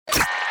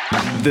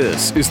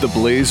This is the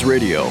Blaze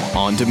Radio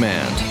on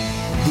demand.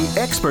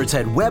 The experts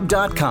at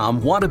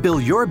Web.com want to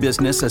build your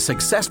business a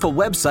successful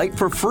website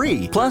for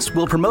free. Plus,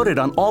 we'll promote it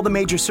on all the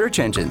major search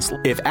engines.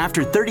 If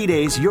after 30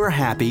 days you're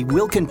happy,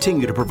 we'll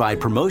continue to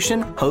provide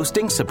promotion,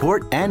 hosting,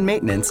 support, and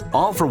maintenance,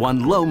 all for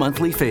one low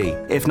monthly fee.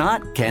 If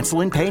not, cancel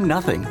and pay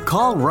nothing.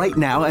 Call right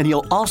now and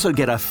you'll also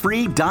get a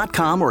free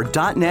 .com or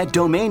 .net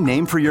domain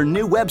name for your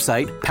new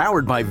website,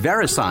 powered by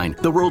VeriSign,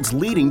 the world's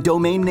leading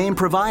domain name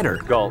provider.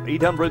 Call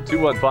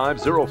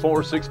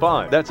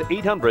 800-215-0465. That's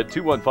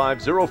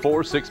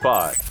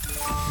 800-215-0465.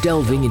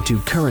 Delving into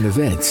current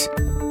events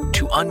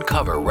to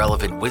uncover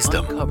relevant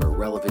wisdom.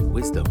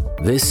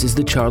 This is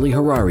the Charlie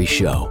Harary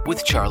Show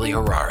With Charlie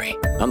Harary.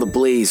 on the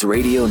Blaze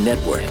Radio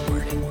Network.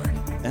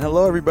 And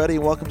hello, everybody,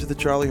 and welcome to the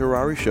Charlie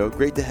Harary Show.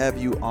 Great to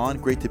have you on.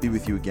 Great to be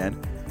with you again.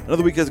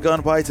 Another week has gone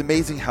by. It's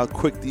amazing how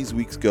quick these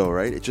weeks go,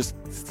 right? It just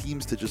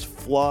seems to just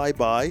fly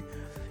by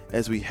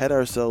as we head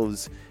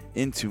ourselves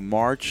into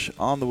March,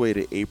 on the way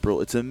to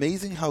April. It's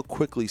amazing how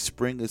quickly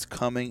spring is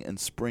coming and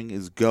spring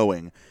is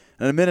going.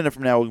 And a minute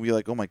from now, we'll be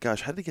like, oh my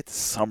gosh, how did it get to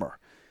summer?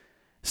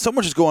 So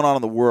much is going on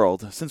in the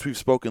world. Since we've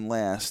spoken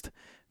last,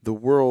 the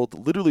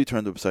world literally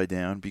turned upside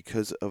down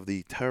because of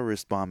the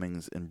terrorist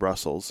bombings in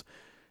Brussels.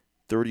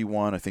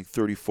 31, I think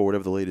 34,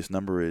 whatever the latest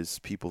number is,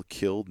 people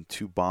killed in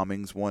 2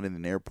 bombings, one in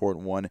an airport,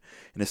 one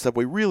in a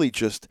subway. Really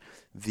just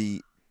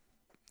the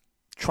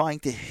trying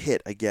to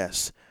hit, I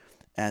guess,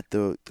 at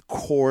the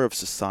core of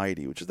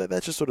society, which is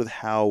that's just sort of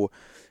how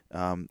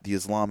the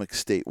Islamic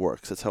State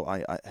works.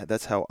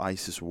 That's how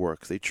ISIS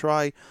works. They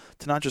try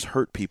to not just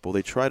hurt people.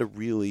 They try to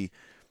really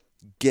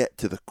get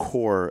to the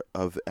core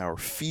of our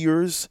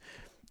fears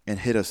and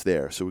hit us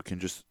there so we can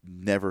just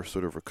never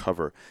sort of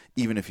recover.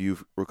 Even if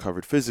you've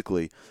recovered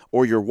physically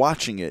or you're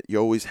watching it, you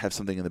always have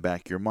something in the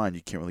back of your mind.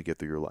 You can't really get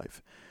through your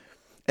life.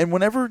 And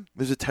whenever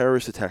there's a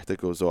terrorist attack that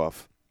goes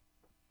off,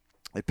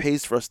 it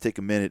pays for us to take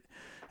a minute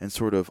and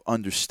sort of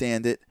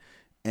understand it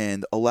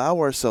and allow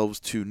ourselves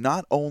to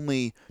not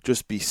only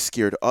just be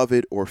scared of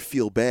it or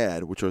feel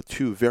bad, which are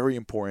 2 very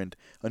important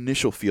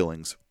initial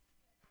feelings,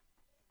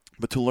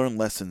 but to learn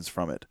lessons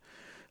from it.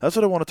 That's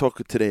what I want to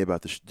talk today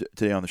about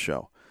today on the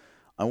show.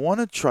 I want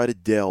to try to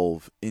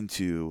delve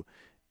into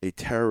a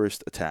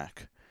terrorist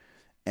attack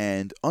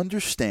and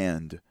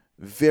understand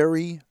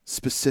very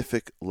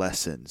specific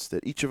lessons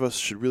that each of us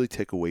should really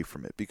take away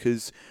from it.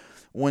 Because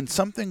when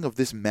something of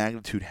this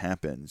magnitude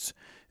happens,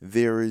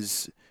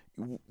 this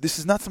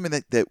is not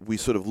something that we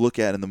sort of look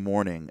at in the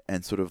morning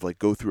and sort of like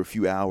go through a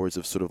few hours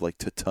of sort of like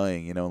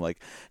tutaying,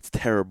 like it's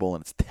terrible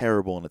and it's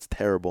terrible and it's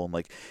terrible and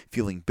like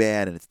feeling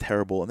bad and it's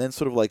terrible, and then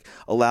sort of like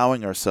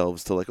allowing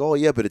ourselves to like, oh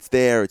yeah, but it's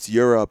there, it's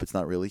Europe, it's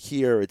not really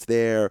here, it's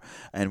there,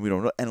 and we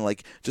don't know, and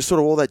like just sort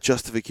of all that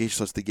justification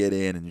starts to get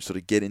in, and you sort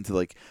of get into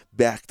like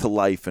back to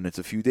life, and it's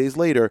a few days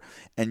later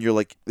and you're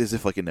like as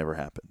if like it never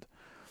happened.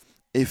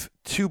 If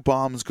 2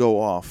 bombs go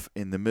off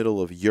in the middle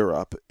of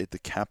Europe at the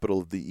capital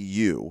of the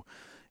EU,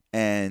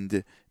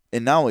 and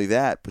not only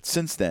that, but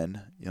since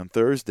then, on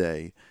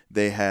Thursday,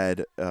 they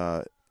had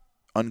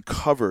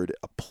uncovered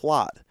a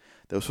plot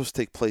that was supposed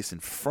to take place in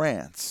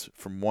France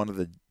from one of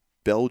the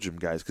Belgium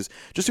guys. Because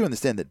just to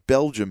understand that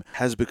Belgium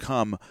has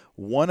become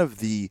one of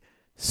the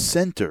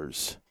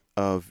centers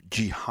of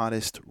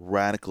jihadist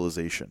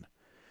radicalization.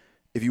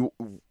 The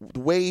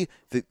way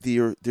that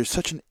there's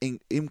such an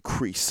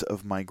increase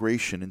of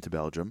migration into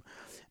Belgium,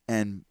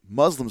 and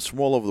Muslims from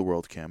all over the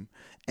world came,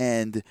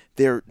 and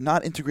they're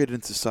not integrated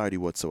in society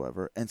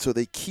whatsoever, and so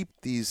they keep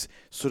these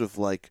sort of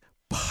like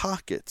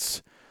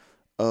pockets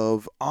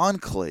of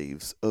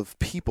enclaves of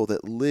people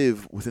that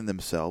live within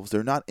themselves.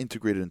 They're not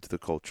integrated into the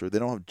culture. They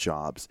don't have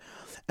jobs,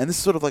 and this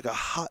is sort of like a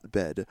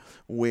hotbed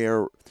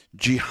where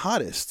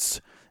jihadists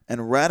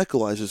and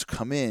radicalizers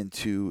come in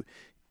to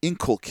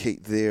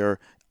inculcate their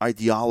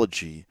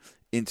ideology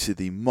into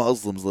the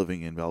Muslims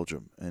living in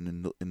Belgium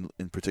and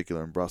in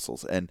particular in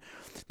Brussels. And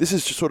this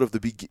is just sort of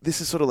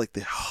this is sort of like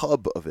the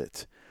hub of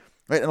it,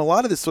 right? And a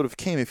lot of this sort of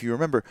came, if you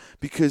remember,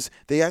 because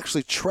they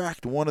actually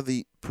tracked one of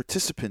the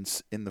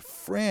participants in the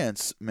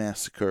France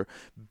massacre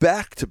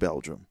back to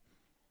Belgium.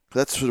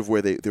 That's sort of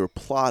where they were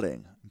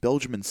plotting.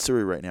 Belgium and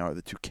Syria right now are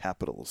the 2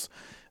 capitals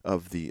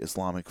of the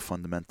Islamic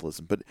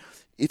fundamentalism. But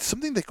it's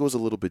something that goes a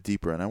little bit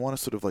deeper, and I want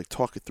to sort of like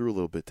talk it through a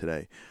little bit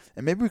today.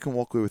 And maybe we can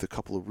walk away with a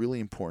couple of really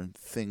important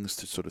things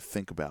to sort of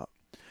think about.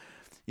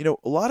 A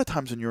lot of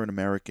times when you're an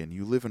American,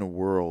 you live in a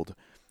world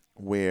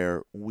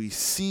where we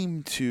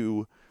seem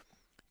to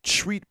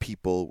treat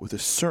people with a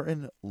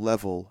certain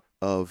level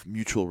of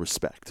mutual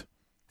respect.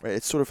 Right?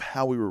 It's sort of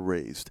how we were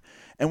raised.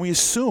 And we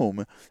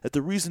assume that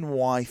the reason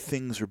why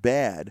things are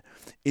bad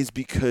is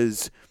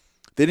because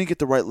they didn't get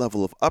the right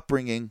level of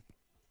upbringing.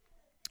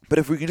 But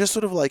if we can just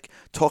sort of like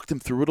talk them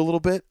through it a little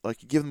bit,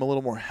 like give them a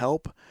little more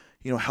help,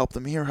 help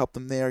them here, help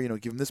them there,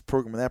 give them this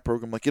program and that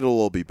program, like it'll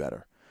all be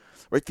better.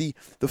 Right? The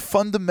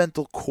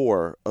fundamental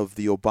core of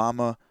the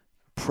Obama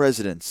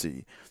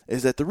presidency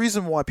is that the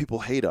reason why people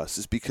hate us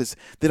is because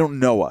they don't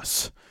know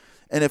us.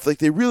 And if like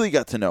they really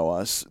got to know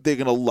us, they're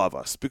gonna love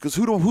us, because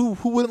who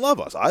wouldn't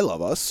love us? I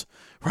love us,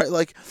 right?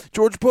 Like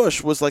George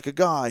Bush was like a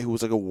guy who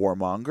was like a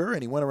warmonger,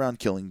 and he went around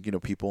killing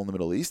people in the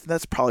Middle East, and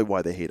that's probably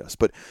why they hate us.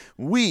 But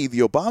we, the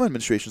Obama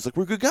administration, is like,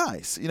 we're good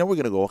guys. We're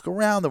gonna go walk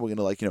around, and we're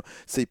gonna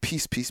say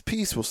peace, peace,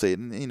 peace. We'll say it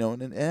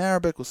in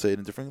Arabic, we'll say it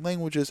in different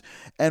languages,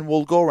 and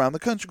we'll go around the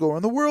country, go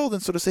around the world,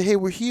 and sort of say, hey,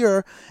 we're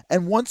here.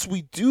 And once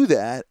we do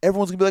that,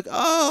 everyone's gonna be like,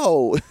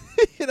 oh,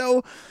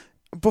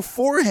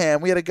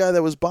 Beforehand, we had a guy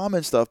that was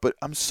bombing stuff, but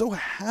I'm so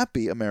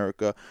happy,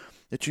 America,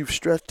 that you've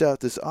stretched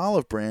out this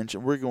olive branch,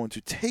 and we're going to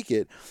take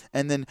it,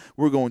 and then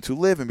we're going to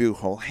live and be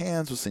hold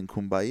hands. We'll sing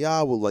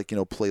Kumbaya.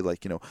 We'll play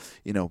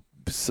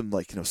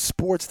some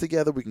sports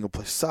together. We can go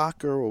play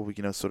soccer, or we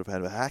can sort of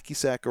have a hacky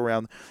sack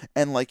around,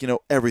 and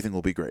everything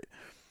will be great.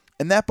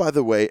 And that, by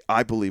the way,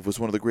 I believe was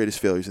one of the greatest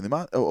failures in the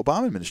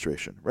Obama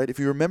administration. Right? If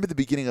you remember the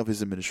beginning of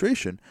his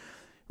administration.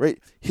 Right,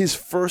 his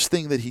first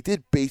thing that he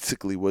did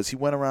basically was he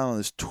went around on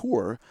this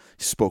tour.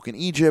 He spoke in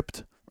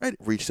Egypt, right?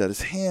 Reached out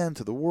his hand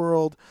to the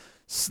world,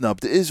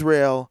 snubbed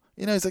Israel.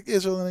 He's like,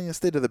 Israel,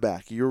 stay to the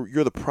back. You're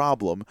the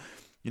problem.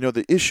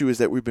 The issue is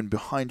that we've been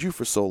behind you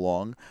for so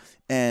long,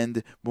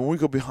 and when we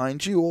go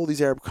behind you, all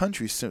these Arab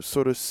countries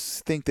sort of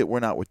think that we're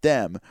not with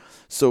them.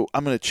 So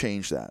I'm going to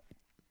change that.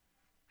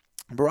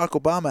 Barack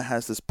Obama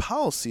has this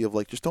policy of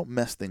just don't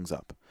mess things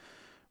up.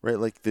 Right,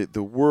 like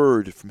the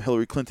word from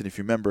Hillary Clinton, if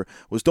you remember,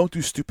 was don't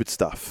do stupid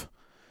stuff.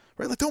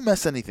 Right, like don't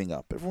mess anything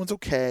up. Everyone's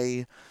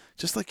okay.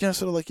 Just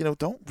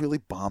don't really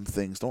bomb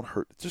things. Don't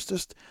hurt.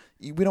 Just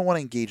we don't want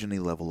to engage in any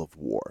level of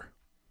war.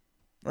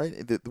 Right,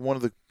 one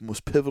of the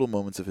most pivotal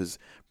moments of his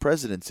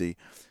presidency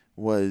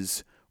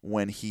was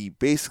when he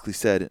basically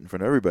said it in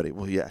front of everybody.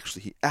 Well, he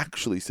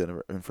actually said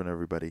it in front of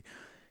everybody.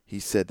 He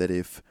said that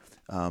if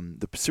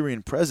the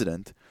Syrian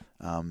president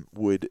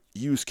would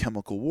use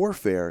chemical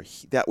warfare,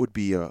 that would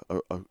be a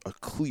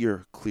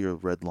clear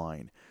red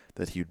line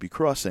that he would be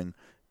crossing,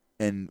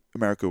 and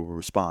America will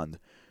respond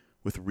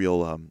with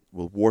real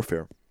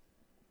warfare.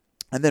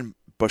 And then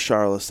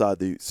Bashar al-Assad,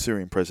 the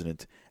Syrian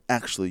president,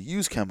 actually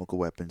used chemical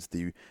weapons.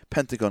 The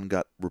Pentagon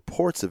got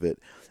reports of it,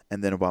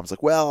 and then Obama's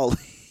like, well,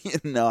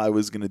 I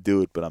was going to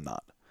do it, but I'm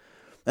not.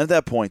 And at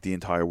that point, the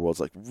entire world's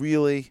like,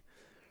 really?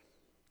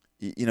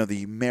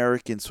 The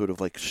American sort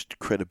of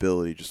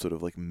credibility just sort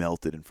of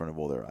melted in front of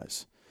all their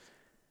eyes.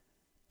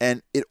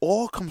 And it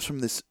all comes from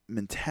this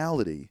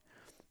mentality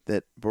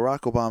that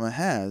Barack Obama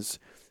has,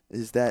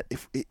 is that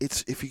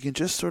if you can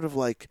just sort of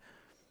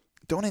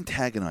don't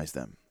antagonize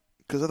them,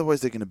 because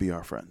otherwise they're going to be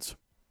our friends.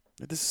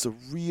 This is a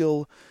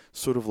real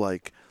sort of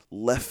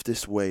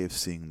leftist way of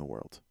seeing the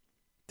world.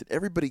 That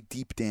everybody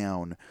deep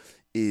down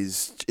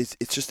it's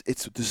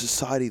the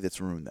society that's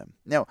ruined them.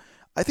 Now,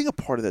 I think a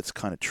part of that's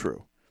kind of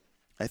true.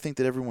 I think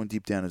that everyone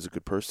deep down is a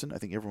good person. I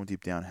think everyone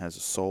deep down has a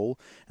soul,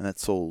 and that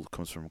soul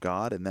comes from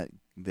God, and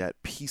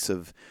that piece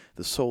of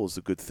the soul is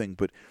a good thing.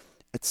 But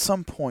at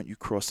some point, you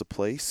cross a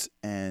place,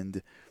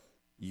 and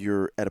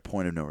you're at a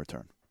point of no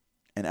return.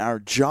 And our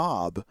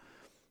job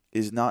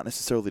is not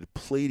necessarily to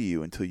play to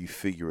you until you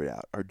figure it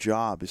out. Our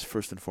job is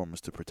first and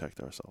foremost to protect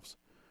ourselves.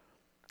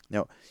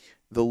 Now,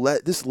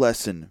 this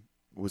lesson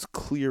was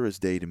clear as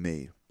day to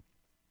me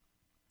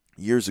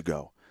years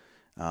ago.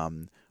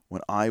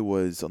 When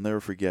I'll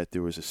never forget,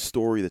 there was a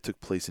story that took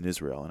place in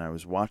Israel, and I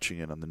was watching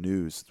it on the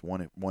news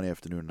one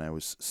afternoon, and I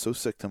was so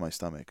sick to my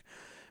stomach.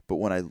 But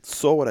when I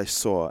saw what I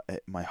saw,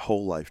 my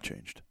whole life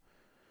changed.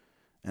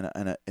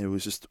 And it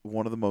was just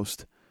one of the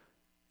most...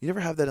 You never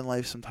have that in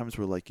life sometimes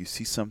where you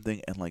see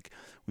something, and when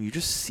you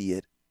just see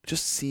it,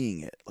 just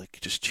seeing it,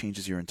 it just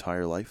changes your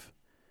entire life.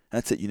 And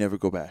that's it. You never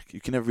go back. You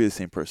can never be the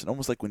same person.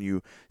 Almost like when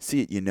you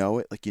see it, you know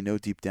it.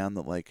 Deep down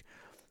that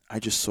I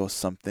just saw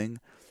something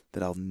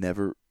that I'll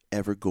never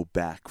ever go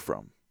back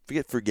from.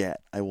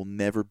 Forget. I will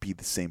never be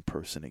the same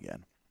person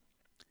again.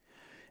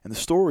 And the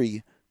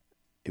story,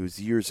 it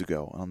was years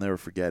ago, and I'll never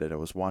forget it. I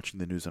was watching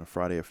the news on a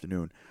Friday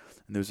afternoon,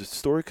 and there was a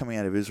story coming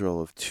out of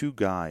Israel of two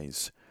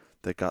guys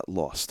that got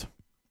lost.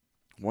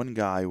 One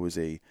guy was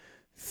a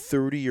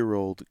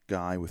 30-year-old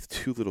guy with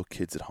two little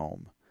kids at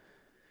home,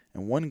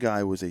 and one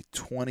guy was a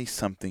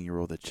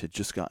 20-something-year-old that had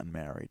just gotten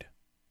married.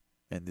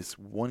 And this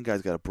one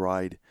guy's got a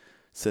bride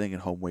sitting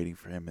at home waiting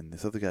for him, and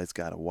this other guy's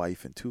got a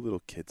wife and two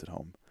little kids at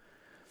home,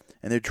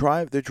 and they're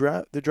driving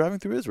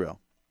through Israel,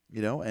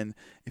 And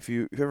if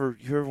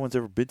everyone's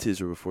ever been to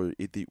Israel before,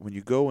 when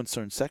you go in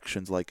certain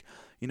sections,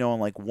 on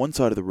one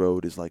side of the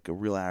road is a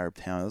real Arab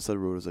town, the other side of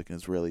the road is an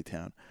Israeli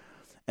town,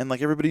 and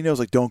everybody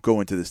knows don't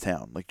go into this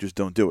town, just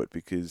don't do it,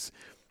 because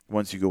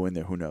once you go in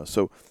there, who knows?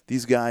 So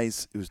these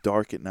guys, it was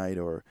dark at night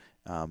or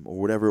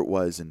whatever it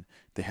was, and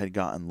they had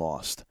gotten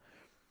lost,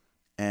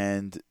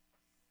 and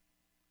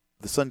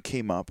the sun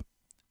came up,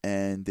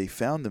 and they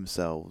found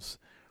themselves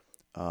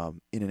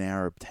in an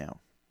Arab town.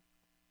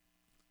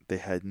 They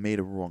had made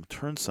a wrong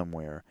turn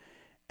somewhere,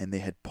 and they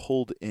had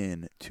pulled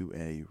in to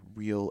a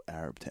real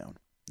Arab town.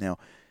 Now,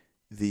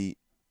 the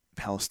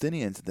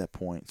Palestinians at that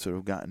point sort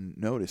of gotten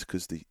notice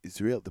because the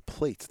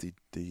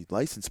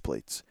license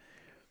plates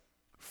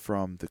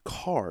from the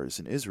cars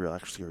in Israel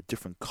actually are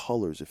different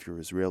colors if you're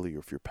Israeli or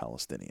if you're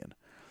Palestinian.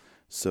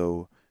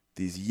 So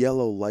these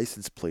yellow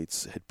license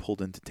plates had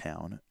pulled into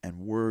town, and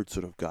word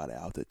sort of got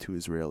out that 2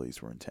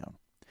 Israelis were in town.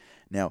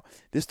 Now,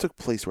 this took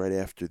place right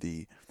after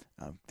the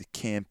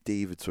Camp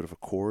David sort of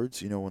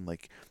accords, when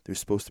like there's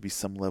supposed to be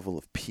some level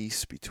of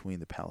peace between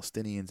the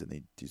Palestinians and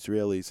the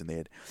Israelis, and they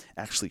had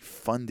actually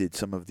funded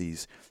some of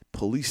these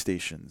police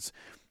stations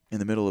in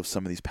the middle of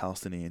some of these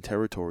Palestinian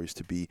territories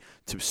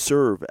to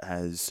serve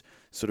as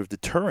sort of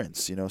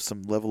deterrence,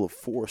 some level of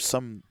force,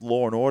 some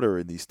law and order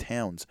in these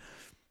towns.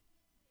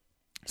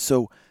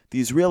 So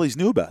the Israelis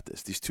knew about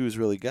this. These 2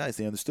 Israeli guys,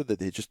 they understood that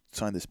they had just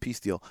signed this peace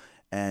deal,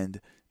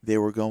 and they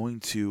were going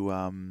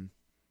to,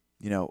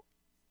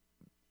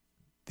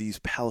 these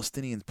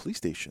Palestinian police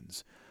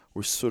stations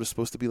were sort of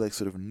supposed to be like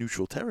sort of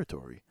neutral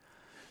territory.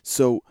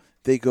 So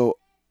they go,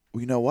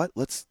 well, you know what?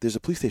 There's a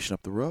police station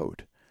up the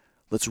road.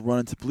 Let's run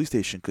into the police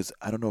station because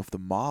I don't know if the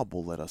mob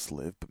will let us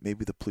live, but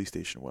maybe the police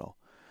station will.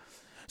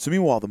 So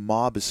meanwhile, the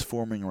mob is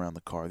forming around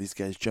the car. These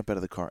guys jump out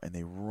of the car and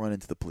they run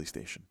into the police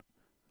station.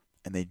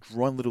 And they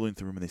run literally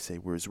into the room and they say,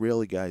 we're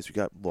Israeli guys, we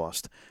got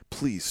lost.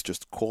 Please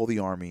just call the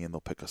army and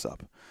they'll pick us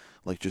up.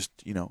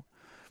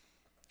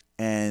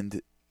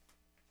 And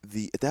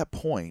at that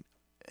point,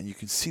 and you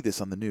can see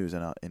this on the news,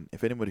 and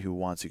if anybody who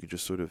wants, you can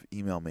just sort of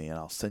email me and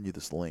I'll send you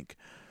this link.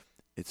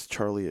 It's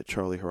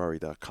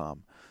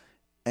charlie@charlieharari.com.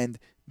 And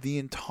the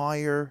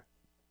entire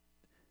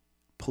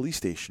police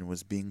station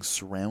was being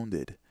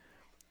surrounded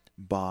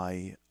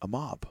by a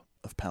mob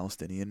of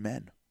Palestinian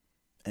men.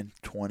 And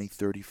 20,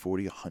 30,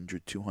 40,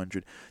 100,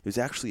 200. There's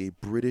actually a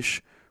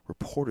British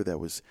reporter that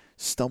was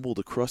stumbled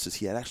across this.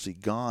 He had actually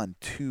gone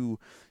to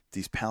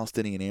these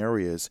Palestinian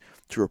areas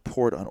to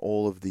report on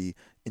all of the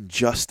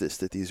injustice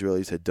that the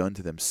Israelis had done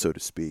to them, so to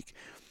speak.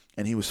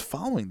 And he was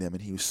following them,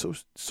 and he was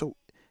so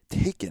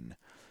taken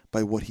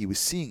by what he was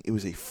seeing. It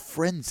was a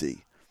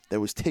frenzy that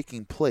was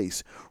taking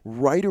place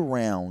right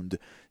around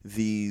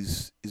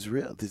these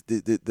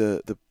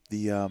the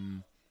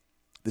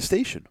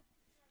station.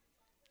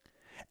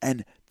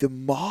 And the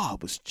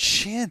mob was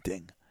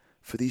chanting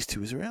for these 2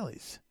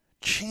 Israelis.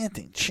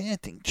 Chanting.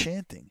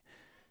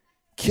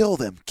 Kill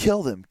them,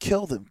 kill them,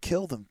 kill them,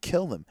 kill them,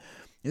 kill them.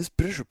 This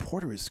British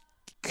reporter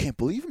can't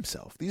believe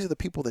himself. These are the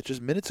people that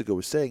just minutes ago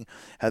were saying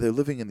how they're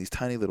living in these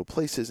tiny little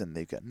places and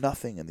they've got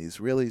nothing, and the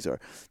Israelis are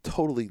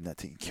totally not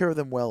taking care of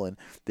them well, and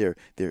they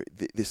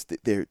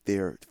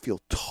feel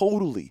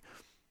totally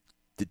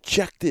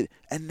dejected.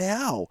 And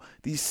now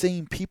these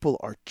same people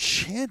are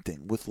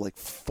chanting with like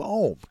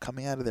foam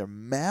coming out of their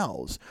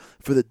mouths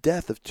for the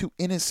death of 2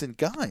 innocent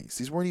guys.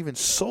 These weren't even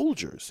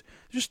soldiers,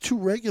 just 2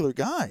 regular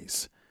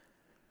guys.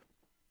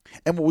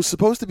 And what was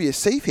supposed to be a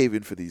safe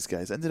haven for these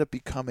guys ended up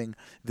becoming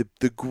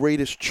the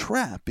greatest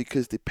trap,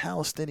 because the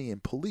Palestinian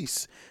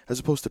police, as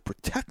opposed to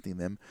protecting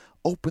them,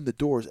 opened the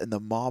doors and the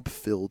mob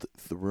filled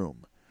the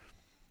room.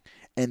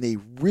 And they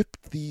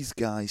ripped these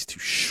guys to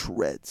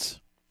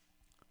shreds.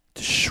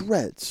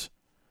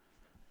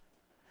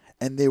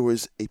 And there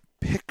was a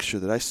picture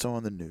that I saw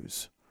on the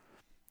news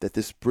that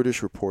this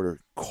British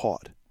reporter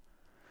caught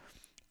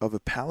of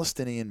a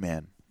Palestinian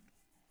man.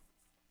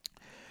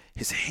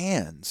 His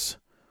hands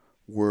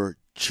were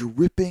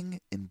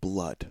dripping in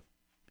blood.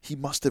 He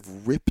must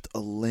have ripped a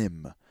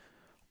limb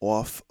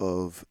off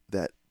of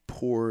that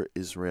poor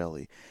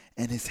Israeli.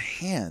 And his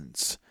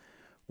hands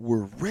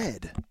were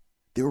red.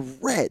 They were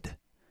red.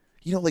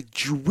 Like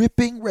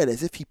dripping red,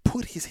 as if he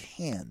put his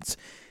hands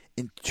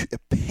into a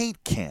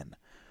paint can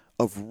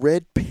of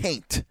red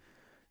paint.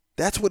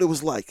 That's what it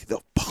was like.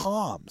 The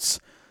palms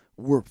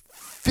were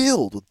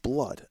filled with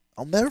blood.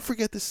 I'll never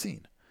forget this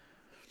scene.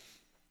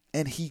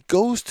 And he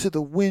goes to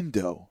the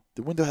window.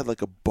 The window had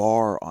like a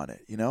bar on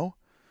it, And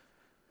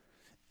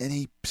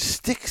he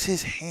sticks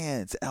his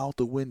hands out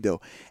the window,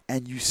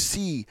 and you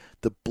see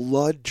the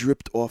blood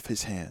dripped off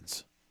his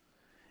hands.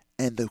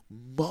 And the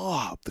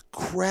mob, the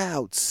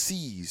crowd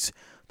sees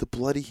the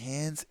bloody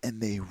hands,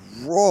 and they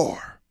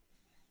roar.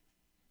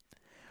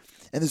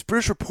 And this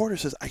British reporter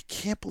says, I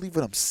can't believe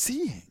what I'm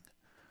seeing.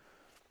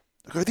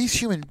 Are these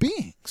human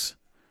beings?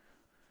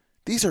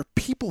 These are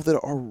people that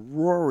are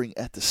roaring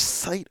at the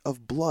sight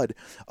of blood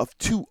of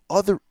 2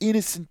 other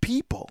innocent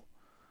people,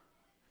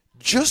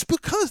 just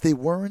because they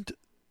weren't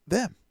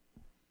them.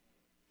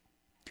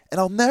 And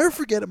I'll never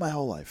forget it my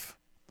whole life.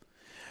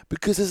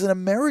 Because as an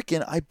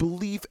American, I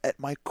believe at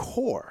my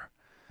core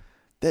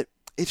that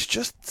it's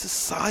just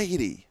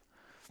society.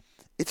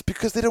 It's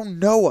because they don't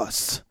know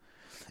us.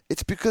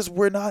 It's because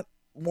we're not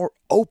more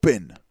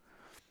open.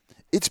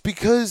 It's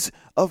because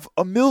of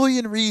a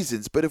million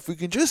reasons. But if we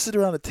can just sit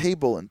around a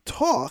table and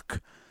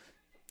talk,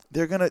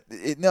 there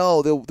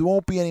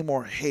won't be any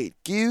more hate.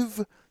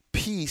 Give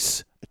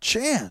peace a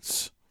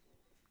chance.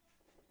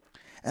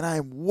 And I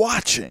am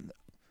watching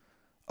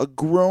a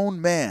grown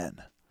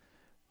man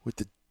with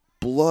the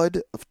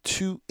blood of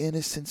 2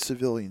 innocent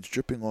civilians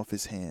dripping off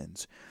his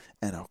hands,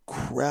 and a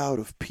crowd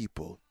of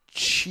people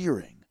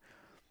cheering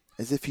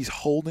as if he's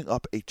holding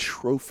up a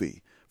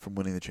trophy from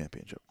winning the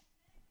championship.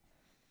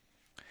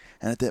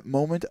 And at that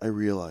moment, I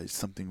realized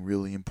something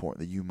really important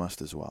that you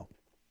must as well.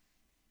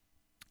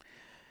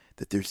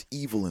 That there's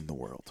evil in the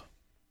world.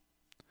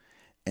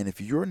 And if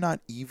you're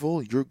not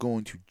evil, you're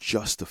going to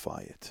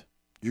justify it.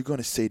 You're going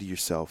to say to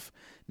yourself,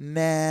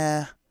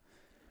 nah,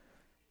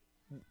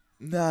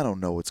 I don't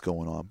know what's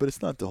going on, but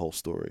it's not the whole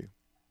story.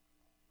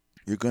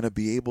 You're going to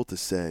be able to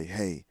say,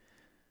 hey,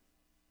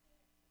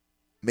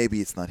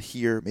 maybe it's not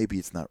here, maybe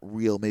it's not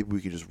real, maybe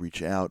we can just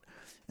reach out.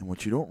 And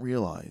what you don't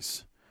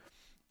realize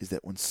is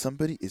that when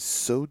somebody is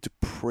so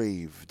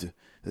depraved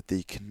that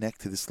they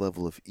connect to this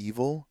level of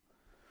evil,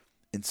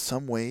 in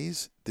some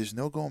ways, there's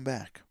no going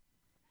back.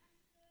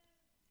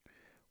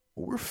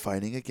 What we're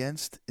fighting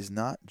against is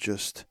not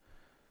just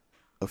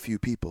a few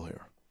people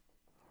here.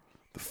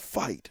 The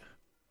fight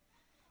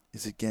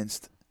is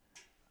against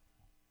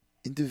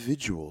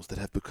individuals that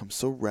have become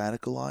so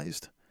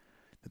radicalized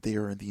that they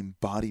are in the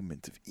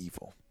embodiment of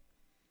evil.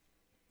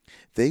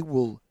 They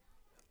will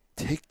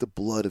take the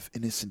blood of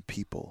innocent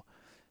people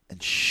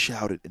and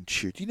shout it and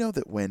cheer. Do you know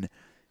that when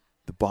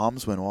the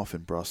bombs went off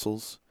in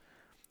Brussels,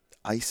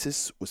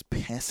 ISIS was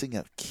passing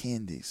out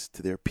candies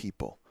to their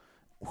people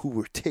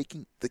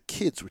the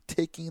kids were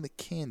taking the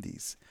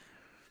candies,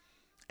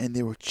 and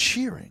they were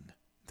cheering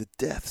the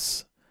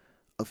deaths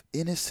of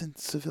innocent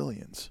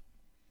civilians.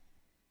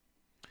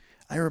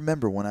 I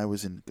remember when I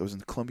was in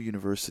Columbia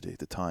University at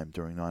the time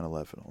during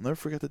 9/11. I'll never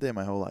forget the day of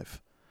my whole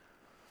life.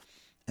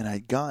 And I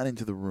had gotten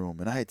into the room,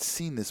 and I had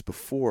seen this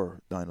before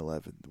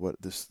 9/11,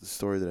 the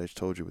story that I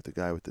told you with the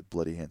guy with the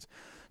bloody hands.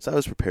 So I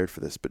was prepared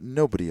for this, but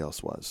nobody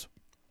else was.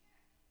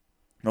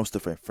 Most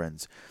of my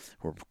friends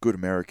were good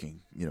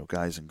American,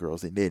 guys and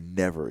girls. They had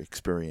never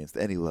experienced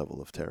any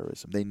level of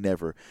terrorism. They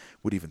never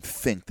would even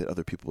think that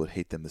other people would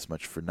hate them this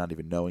much for not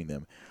even knowing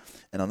them.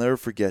 And I'll never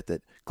forget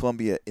that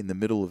Columbia, in the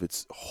middle of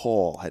its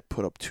hall, had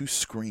put up 2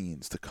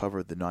 screens to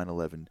cover the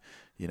 9/11,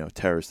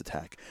 terrorist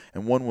attack.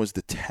 And one was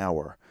the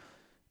tower,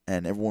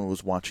 and everyone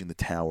was watching the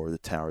tower.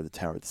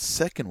 The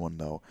second one,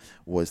 though,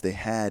 was they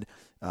had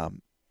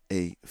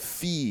a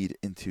feed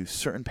into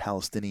certain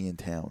Palestinian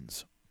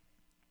towns.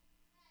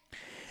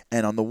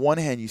 And on the one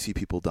hand, you see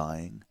people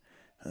dying.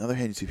 On the other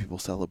hand, you see people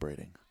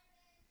celebrating.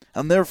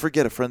 I'll never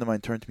forget, a friend of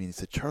mine turned to me and he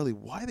said, Charlie,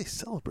 why are they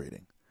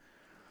celebrating?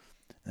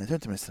 And I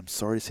turned to him and I said, I'm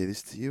sorry to say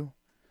this to you,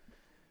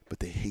 but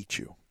they hate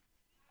you.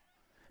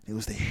 And he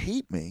goes, they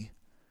hate me?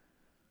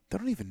 They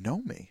don't even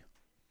know me.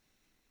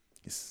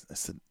 I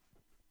said,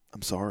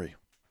 I'm sorry.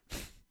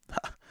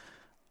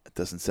 It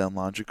doesn't sound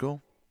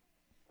logical,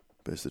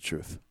 but it's the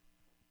truth.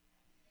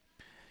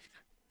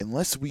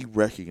 Unless we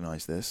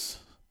recognize this,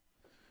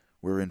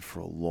 we're in for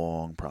a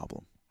long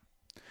problem.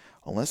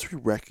 Unless we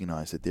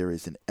recognize that there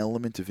is an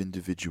element of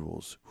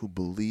individuals who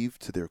believe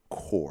to their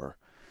core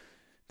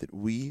that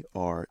we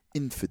are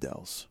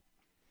infidels,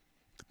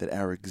 that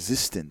our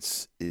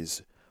existence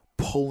is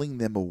pulling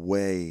them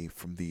away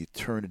from the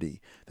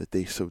eternity that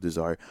they so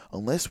desire,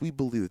 unless we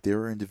believe that there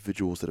are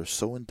individuals that are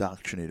so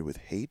indoctrinated with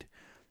hate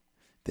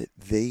that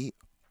they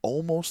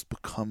almost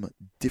become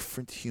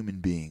different human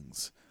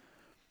beings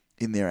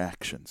in their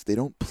actions. They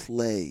don't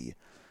play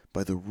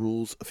by the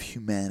rules of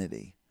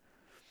humanity.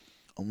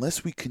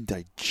 Unless we can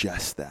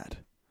digest that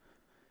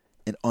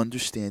and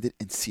understand it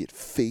and see it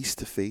face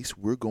to face,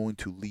 we're going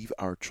to leave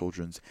our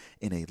children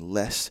in a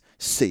less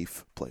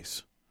safe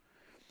place.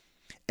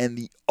 And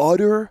the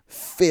utter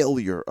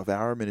failure of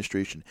our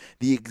administration,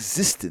 the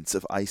existence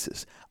of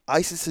ISIS,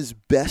 ISIS's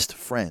best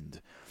friend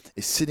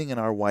is sitting in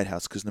our White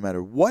House because no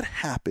matter what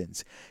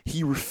happens,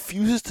 he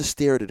refuses to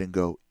stare at it and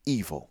go,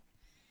 evil.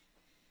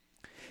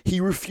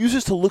 He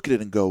refuses to look at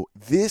it and go,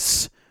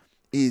 this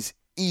is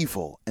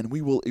evil, and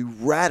we will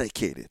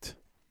eradicate it.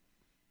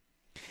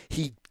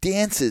 He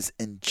dances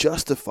and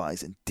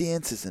justifies and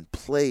dances and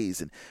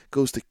plays and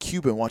goes to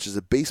Cuba and watches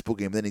a baseball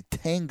game. Then he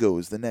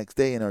tangos the next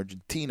day in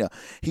Argentina.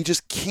 He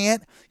just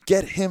can't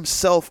get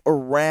himself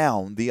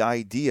around the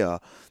idea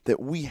that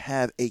we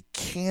have a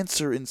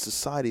cancer in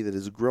society that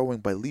is growing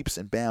by leaps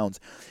and bounds,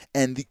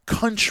 and the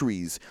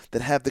countries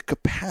that have the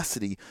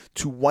capacity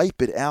to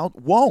wipe it out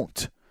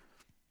won't,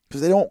 because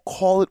they don't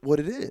call it what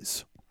it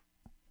is.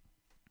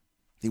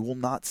 They will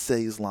not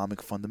say Islamic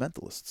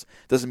fundamentalists.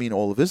 Doesn't mean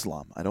all of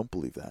Islam. I don't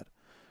believe that.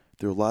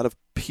 There are a lot of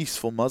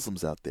peaceful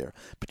Muslims out there,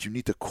 but you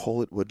need to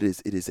call it what it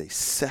is. It is a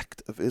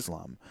sect of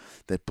Islam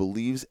that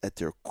believes at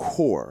their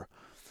core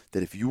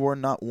that if you are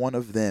not one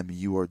of them,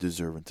 you are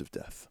deserving of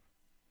death.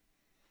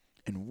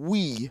 And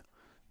we,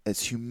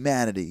 as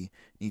humanity,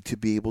 need to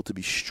be able to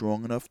be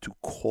strong enough to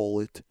call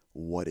it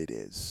what it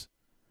is.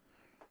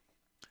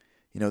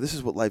 This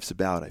is what life's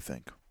about, I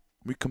think.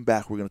 When we come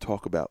back, we're going to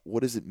talk about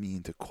what does it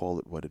mean to call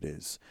it what it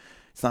is.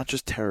 It's not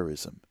just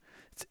terrorism.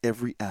 It's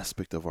every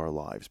aspect of our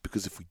lives.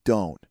 Because if we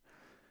don't,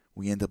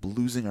 we end up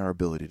losing our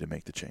ability to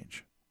make the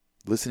change.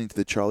 Listening to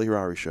The Charlie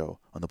Harary Show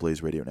on the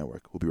Blaze Radio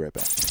Network. We'll be right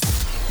back.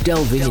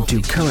 Delving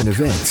into current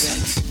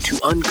events to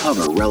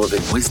uncover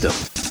relevant wisdom.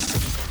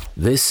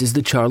 This is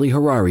The Charlie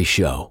Harary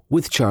Show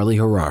with Charlie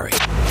Harary.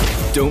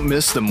 Don't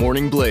miss the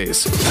Morning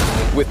Blaze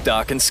with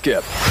Doc and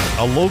Skip.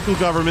 A local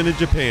government in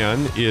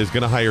Japan is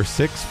going to hire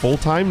 6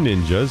 full-time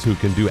ninjas who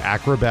can do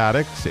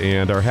acrobatics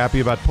and are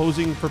happy about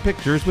posing for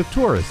pictures with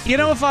tourists. You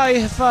know, if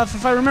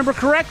I remember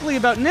correctly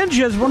about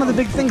ninjas, one of the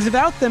big things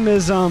about them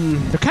is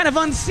they're kind of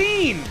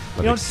unseen.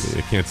 But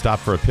they can't stop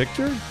for a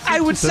picture? I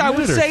would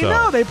say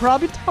no. They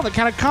probably don't. That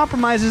kind of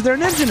compromises their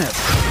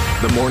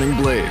ninjaness. The Morning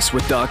Blaze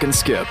with Doc and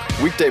Skip.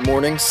 Weekday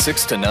mornings,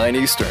 6 to 9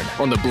 Eastern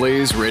on the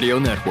Blaze Radio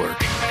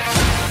Network.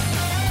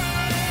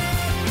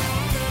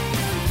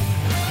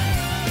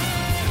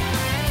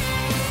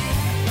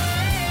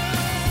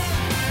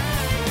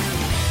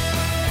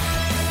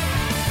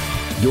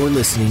 You're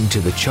listening to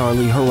The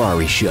Charlie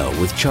Harary Show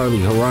with Charlie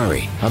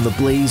Harary on the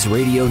Blaze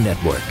Radio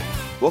Network.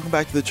 Welcome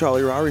back to the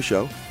Charlie Harary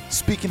Show.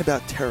 Speaking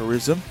about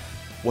terrorism,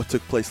 what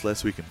took place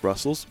last week in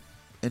Brussels,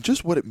 and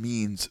just what it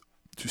means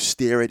to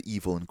stare at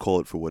evil and call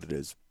it for what it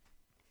is.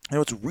 You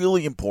know, it's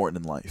really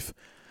important in life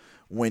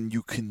when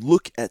you can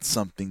look at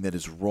something that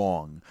is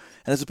wrong,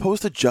 and as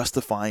opposed to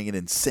justifying it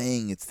and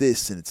saying it's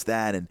this and it's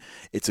that, and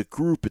it's a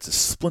group, it's a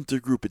splinter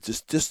group,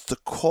 it's just to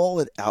call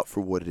it out for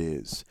what it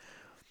is.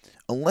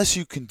 Unless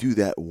you can do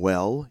that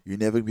well, you're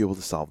never going to be able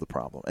to solve the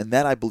problem. And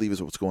that, I believe,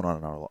 is what's going on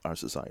in our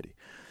society.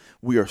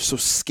 We are so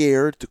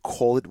scared to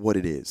call it what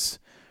it is.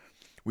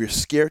 We are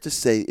scared to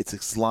say it's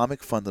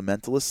Islamic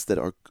fundamentalists that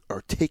are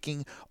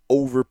taking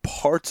over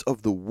parts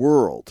of the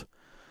world.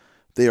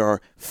 They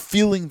are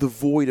filling the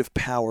void of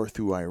power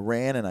through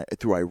Iran and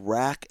through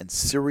Iraq and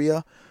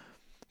Syria.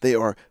 They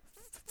are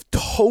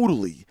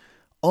totally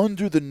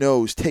under the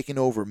nose, taking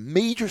over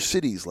major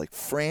cities like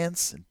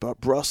France and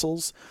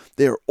Brussels.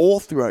 They are all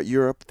throughout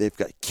Europe. They've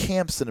got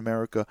camps in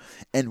America.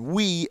 And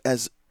we,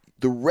 as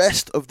the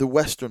rest of the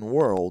Western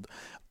world,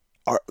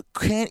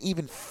 can't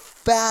even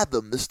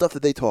fathom the stuff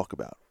that they talk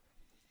about.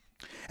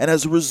 And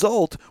as a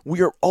result,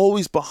 we are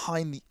always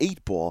behind the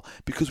 8 ball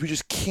because we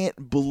just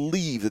can't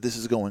believe that this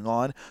is going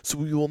on. So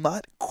we will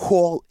not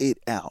call it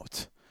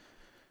out.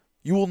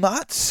 You will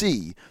not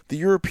see the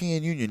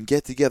European Union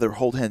get together,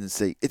 hold hands, and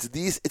say, it's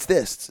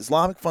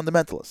Islamic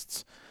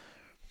fundamentalists.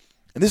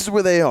 And this is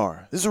where they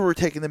are. This is where we're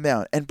taking them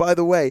down. And by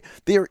the way,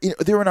 they're in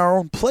our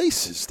own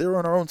places. They're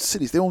in our own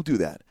cities. They won't do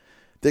that.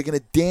 They're going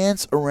to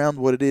dance around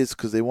what it is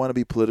because they want to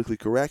be politically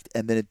correct.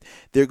 And then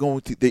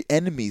the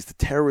enemies, the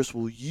terrorists,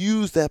 will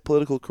use that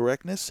political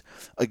correctness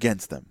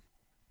against them.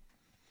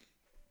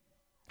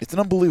 It's an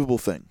unbelievable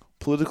thing.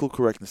 Political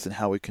correctness and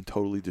how it can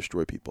totally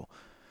destroy people.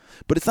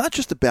 But it's not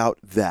just about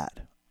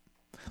that.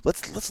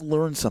 Let's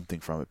learn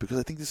something from it because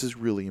I think this is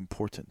really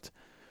important.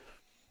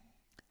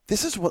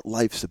 This is what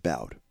life's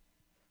about.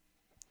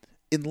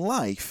 In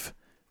life,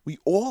 we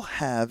all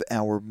have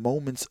our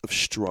moments of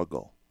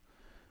struggle.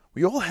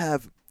 We all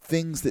have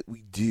things that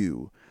we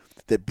do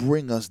that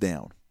bring us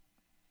down.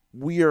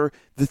 We are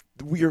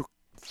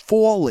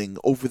falling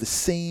over the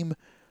same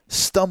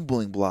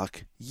stumbling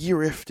block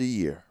year after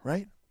year,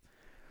 right?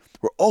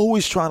 We're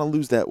always trying to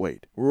lose that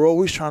weight. We're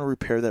always trying to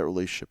repair that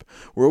relationship.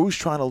 We're always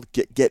trying to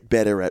get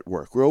better at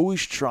work. We're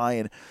always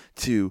trying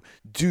to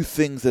do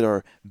things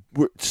that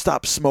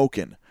stop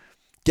smoking,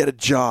 get a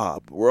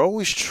job. We're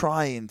always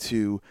trying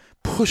to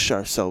push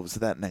ourselves to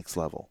that next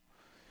level.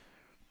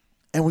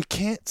 And we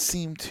can't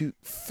seem to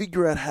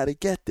figure out how to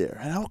get there.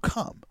 And how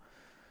come?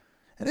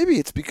 And maybe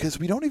it's because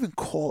we don't even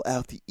call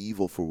out the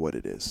evil for what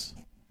it is.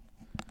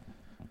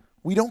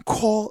 We don't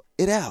call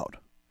it out.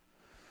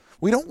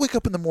 We don't wake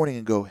up in the morning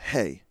and go,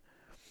 hey,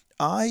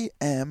 I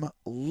am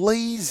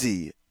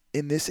lazy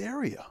in this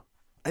area.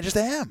 I just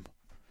am.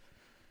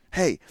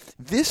 Hey,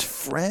 this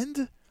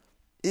friend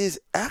is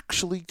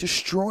actually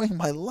destroying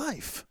my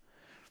life.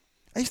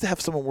 I used to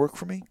have someone work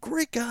for me.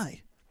 Great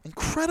guy.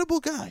 Incredible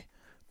guy.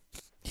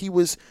 He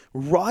was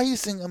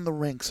rising on the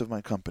ranks of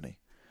my company.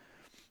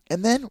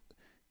 And then,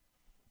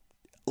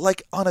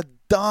 like on a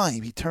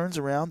dime, he turns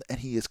around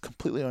and he is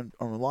completely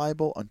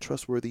unreliable,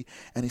 untrustworthy,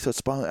 and he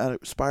starts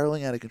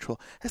spiraling out of control.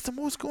 I asked him,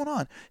 what's going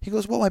on? He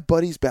goes, well, my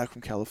buddy's back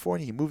from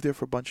California. He moved there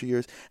for a bunch of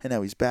years, and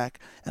now he's back.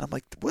 And I'm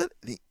like, what?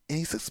 And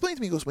he explains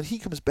to me, he goes, when he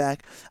comes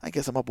back, I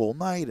guess I'm up all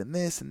night and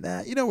this and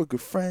that. You know, we're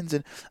good friends,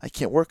 and I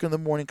can't work in the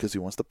morning because he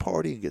wants to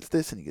party and gets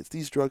this and he gets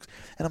these drugs.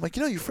 And I'm like,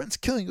 you know, your friend's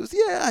killing. He goes,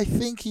 yeah, I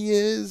think he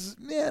is.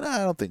 Yeah, no, I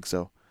don't think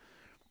so.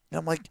 And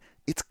I'm like,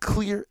 it's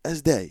clear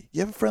as day.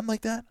 You have a friend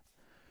like that?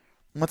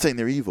 I'm not saying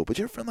they're evil, but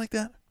you have a friend like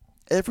that?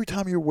 Every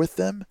time you're with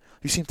them,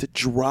 you seem to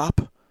do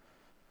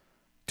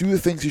the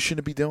things you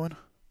shouldn't be doing.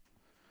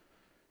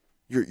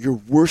 You're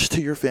worse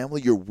to your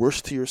family. You're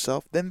worse to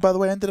yourself. Then, by the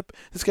way,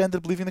 this guy ended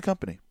up leaving the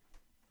company.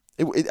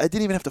 I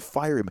didn't even have to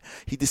fire him.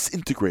 He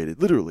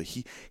disintegrated. Literally,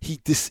 he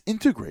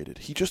disintegrated.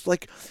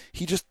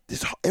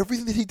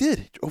 Everything that he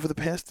did over the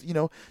past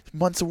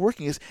months of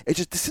working it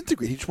just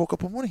disintegrated. He just woke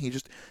up one morning. He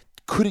just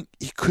couldn't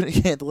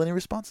handle any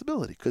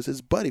responsibility because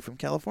his buddy from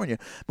California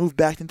moved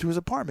back into his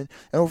apartment,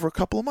 and over a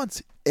couple of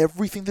months,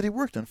 everything that he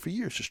worked on for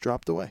years just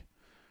dropped away.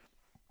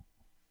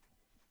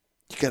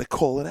 You got to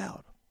call it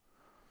out.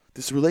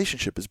 This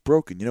relationship is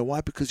broken. You know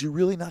why? Because you're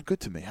really not good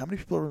to me. How many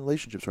people are in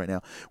relationships right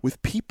now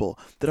with people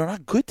that are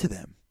not good to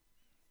them?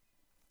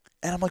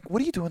 And I'm like, what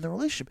do you do in the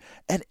relationship?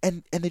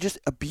 And they just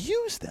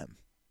abuse them.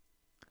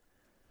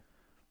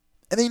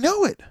 And they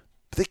know it,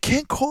 but they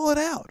can't call it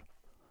out.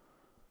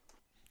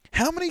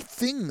 How many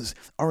things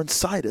are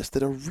inside us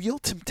that are real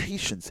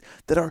temptations,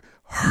 that are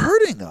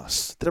hurting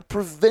us, that are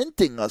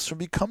preventing us from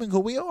becoming who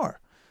we are?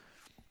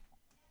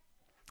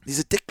 These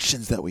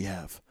addictions that we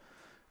have,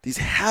 these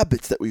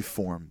habits that we've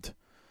formed,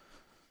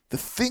 the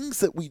things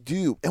that we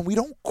do, and we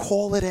don't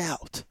call it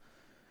out.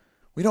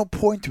 We don't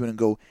point to it and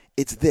go,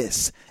 it's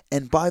this.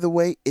 And by the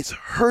way, it's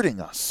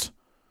hurting us.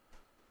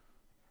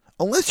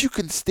 Unless you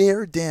can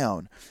stare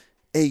down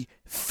a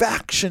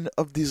faction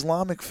of the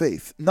Islamic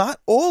faith, not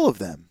all of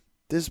them,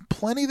 there's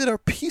plenty that are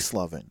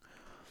peace-loving,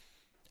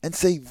 and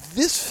say,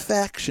 this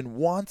faction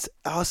wants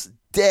us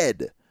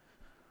dead.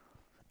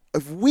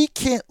 If we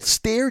can't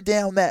stare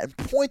down that and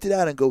point it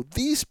out and go,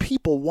 these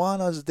people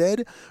want us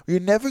dead, you're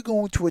never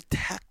going to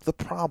attack the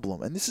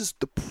problem. And this is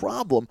the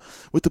problem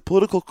with the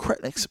political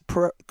correctness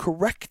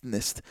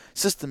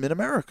system in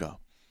America.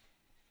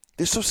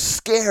 They're so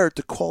scared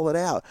to call it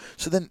out,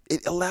 so then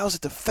it allows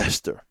it to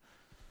fester.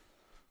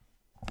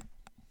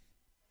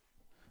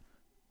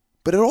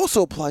 But it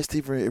also applies to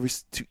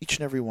each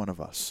and every one of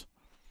us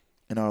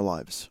in our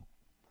lives.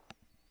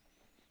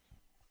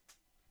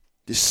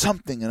 There's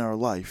something in our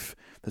life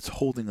that's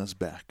holding us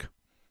back.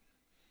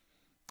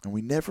 And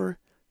we never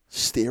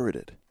stare at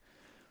it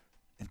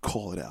and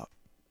call it out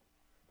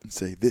and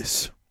say,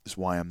 this is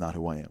why I'm not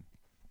who I am.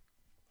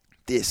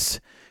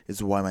 This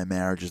is why my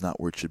marriage is not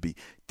where it should be.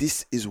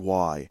 This is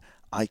why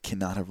I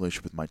cannot have a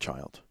relationship with my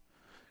child.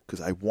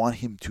 Because I want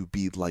him to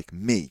be like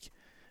me.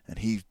 And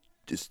he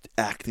just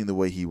acting the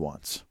way he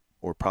wants,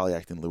 or probably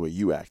acting the way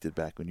you acted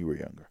back when you were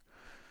younger.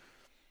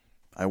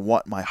 I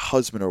want my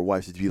husband or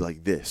wife to be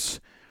like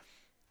this.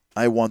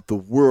 I want the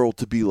world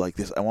to be like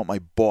this. I want my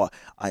boss.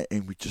 And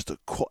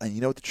you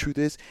know what the truth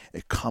is?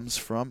 It comes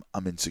from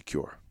I'm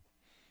insecure,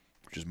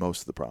 which is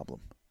most of the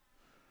problem.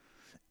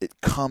 It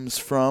comes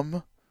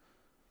from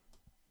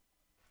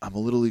I'm a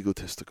little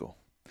egotistical.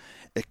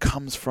 It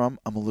comes from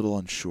I'm a little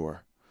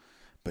unsure.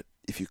 But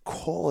if you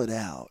call it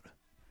out,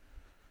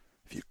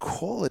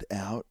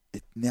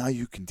 now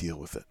you can deal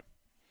with it.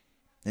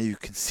 Now you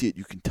can see it,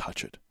 you can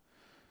touch it.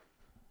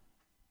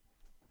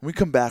 When we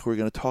come back, we're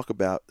going to talk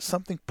about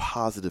something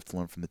positive to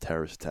learn from the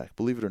terrorist attack.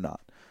 Believe it or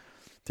not,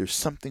 there's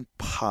something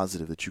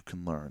positive that you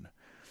can learn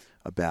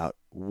about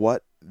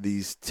what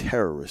these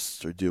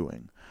terrorists are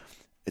doing.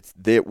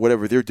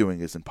 Whatever they're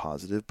doing isn't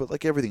positive, but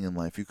like everything in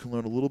life, you can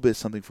learn a little bit of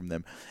something from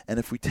them. And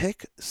if we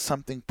take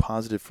something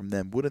positive from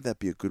them, wouldn't that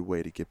be a good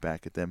way to get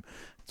back at them?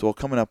 It's all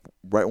coming up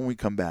right when we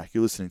come back.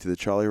 You're listening to The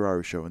Charlie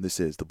Harary Show, and this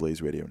is the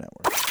Blaze Radio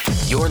Network.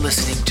 You're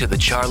listening to The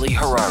Charlie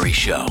Harary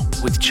Show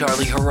with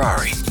Charlie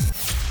Harary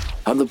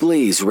on the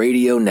Blaze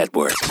Radio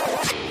Network.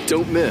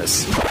 Don't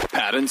miss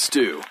Pat and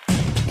Stu.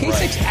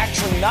 Kasich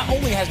actually not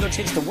only has no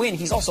chance to win,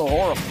 he's also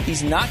horrible.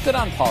 He's not good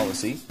on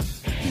policy.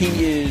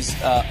 He is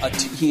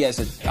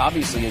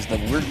obviously has the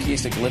weird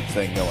Kasich lip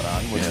thing going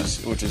on,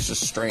 which is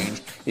just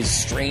strange. His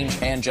strange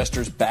hand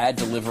gestures, bad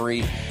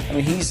delivery. I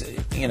mean, he's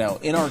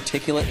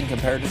inarticulate in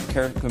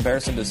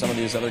comparison to some of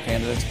these other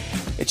candidates.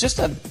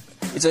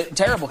 It's a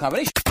terrible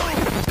combination.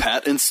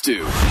 Pat and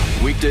Stu,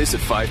 weekdays at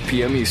 5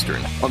 p.m.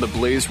 Eastern on the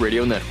Blaze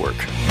Radio Network.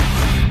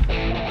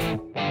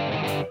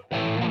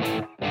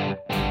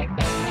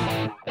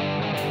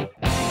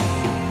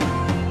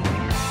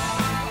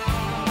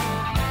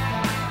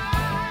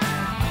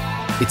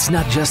 It's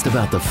not just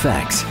about the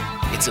facts.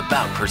 It's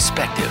about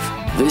perspective.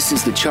 This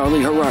is the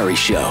Charlie Harary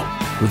Show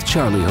with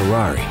Charlie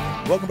Harary.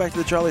 Welcome back to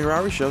the Charlie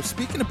Harary Show.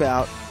 Speaking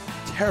about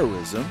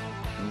terrorism,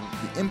 and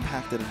the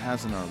impact that it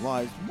has in our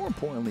lives, more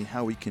importantly,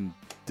 how we can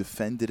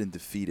defend it and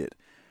defeat it.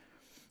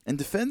 And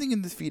defending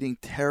and defeating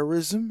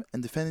terrorism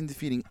and defending and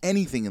defeating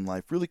anything in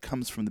life really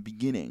comes from the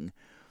beginning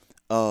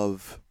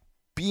of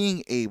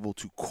being able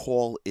to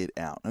call it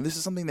out. Now, this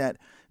is something that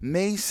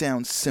may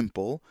sound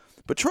simple,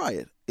 but try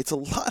it. It's a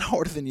lot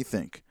harder than you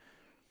think.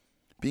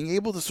 Being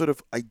able to sort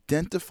of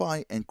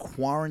identify and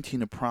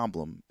quarantine a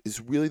problem is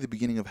really the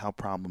beginning of how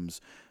problems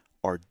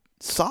are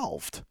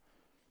solved.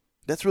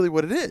 That's really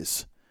what it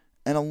is.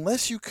 And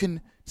unless you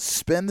can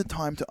spend the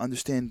time to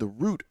understand the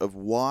root of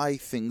why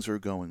things are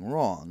going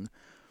wrong,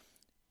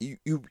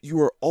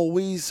 you are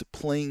always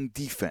playing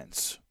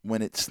defense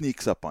when it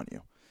sneaks up on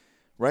you,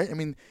 right? I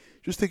mean,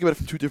 just think about it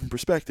from two different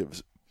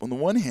perspectives. On the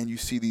one hand, you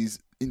see these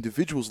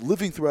individuals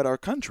living throughout our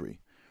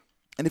country.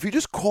 And if you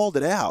just called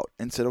it out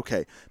and said,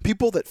 okay,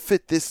 people that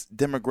fit this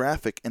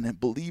demographic and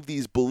believe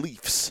these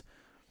beliefs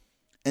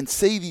and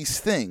say these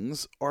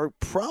things are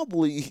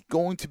probably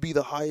going to be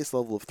the highest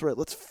level of threat.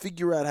 Let's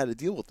figure out how to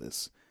deal with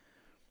this.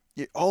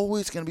 You're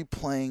always going to be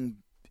playing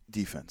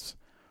defense.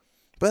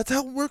 But that's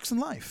how it works in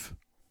life.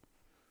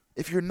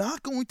 If you're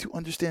not going to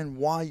understand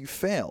why you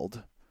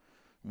failed,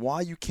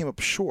 why you came up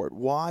short,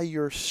 why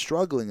you're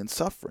struggling and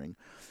suffering,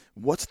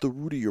 what's the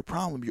root of your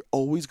problem, you're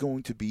always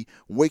going to be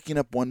waking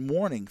up one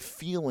morning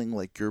feeling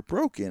like you're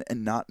broken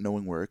and not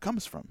knowing where it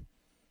comes from.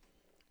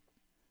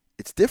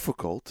 It's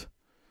difficult,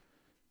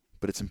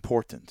 but it's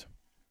important.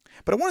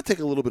 But I want to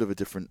take a little bit of a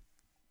different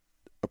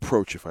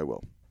approach, if I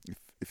will,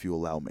 if you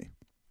allow me.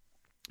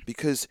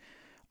 Because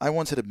I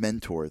once had a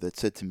mentor that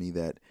said to me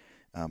that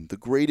the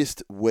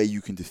greatest way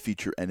you can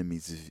defeat your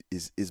enemies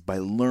is by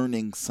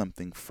learning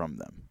something from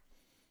them.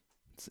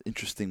 It's an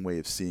interesting way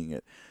of seeing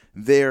it.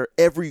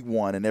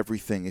 Everyone and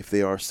everything, if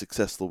they are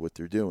successful at what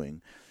they're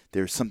doing,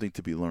 there's something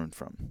to be learned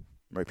from.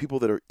 Right? People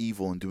that are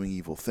evil and doing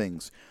evil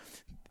things,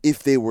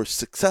 if they were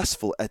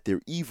successful at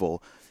their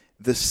evil,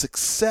 the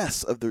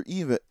success of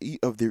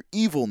their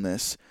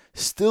evilness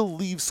still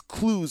leaves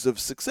clues of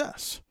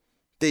success.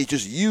 They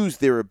just use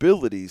their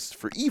abilities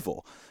for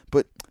evil,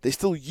 but they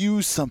still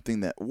use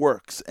something that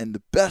works. And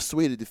the best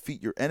way to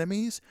defeat your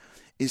enemies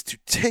is to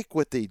take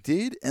what they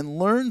did and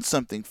learn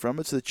something from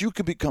it so that you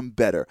can become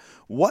better.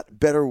 What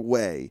better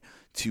way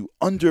to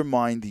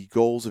undermine the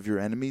goals of your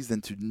enemies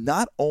than to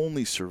not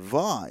only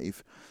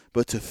survive,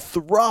 but to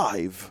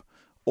thrive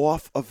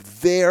off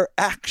of their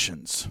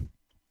actions?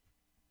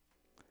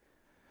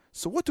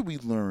 So what do we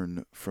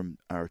learn from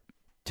our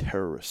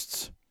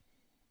terrorists?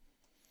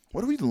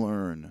 What do we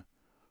learn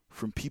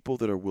from people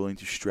that are willing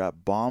to strap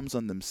bombs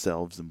on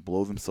themselves and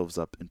blow themselves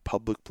up in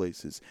public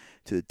places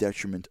to the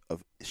detriment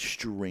of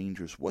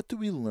strangers? What do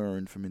we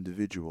learn from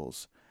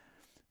individuals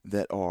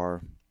that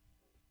are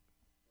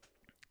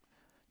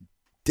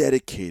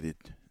dedicated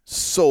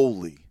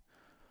solely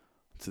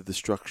to the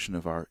destruction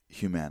of our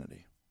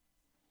humanity?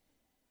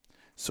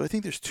 So I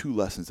think there's two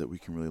lessons that we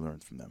can really learn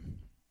from them,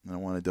 and I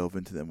want to delve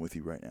into them with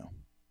you right now.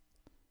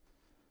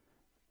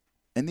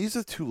 And these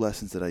are two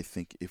lessons that I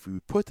think if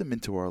we put them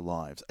into our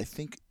lives,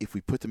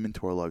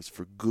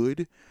 for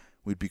good,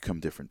 we'd become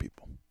different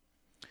people.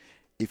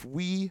 If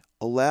we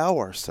allow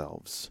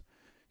ourselves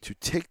to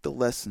take the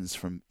lessons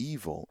from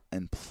evil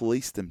and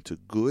place them to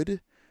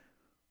good,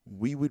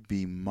 we would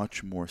be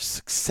much more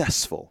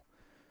successful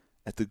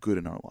at the good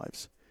in our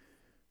lives.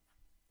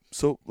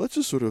 So let's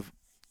just sort of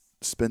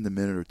spend a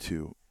minute or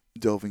two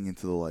delving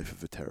into the life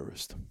of a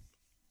terrorist.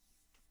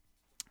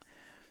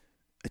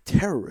 A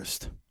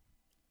terrorist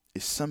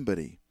is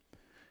somebody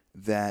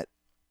that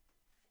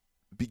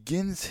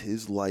begins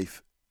his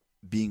life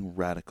being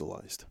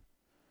radicalized.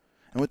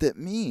 And what that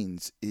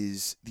means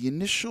is the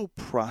initial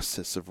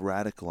process of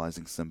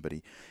radicalizing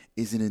somebody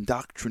is an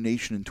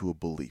indoctrination into a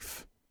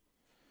belief.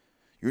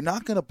 You're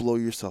not going to blow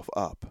yourself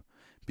up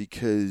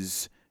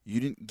because you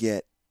didn't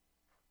get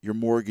your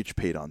mortgage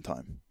paid on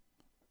time.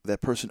 That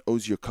person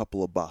owes you a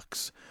couple of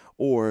bucks.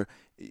 Or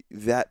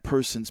that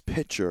person's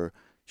pitcher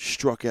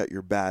struck out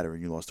your batter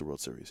and you lost the World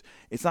Series.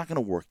 It's not going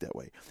to work that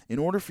way. In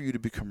order for you to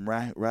become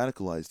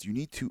radicalized, you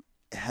need to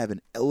have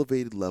an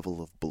elevated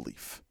level of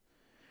belief.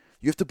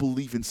 You have to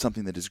believe in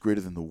something that is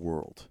greater than the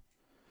world,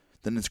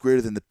 that is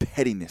greater than the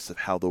pettiness of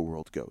how the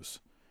world goes.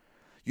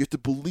 You have to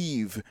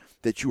believe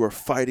that you are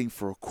fighting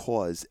for a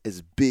cause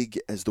as big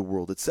as the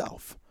world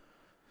itself.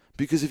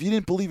 Because if you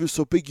didn't believe it was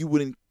so big, you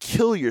wouldn't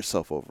kill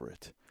yourself over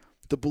it.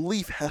 The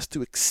belief has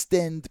to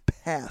extend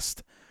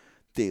past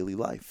daily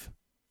life.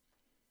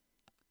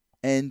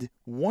 And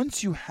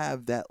once you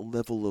have that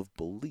level of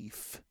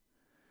belief,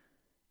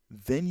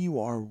 then you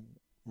are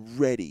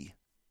ready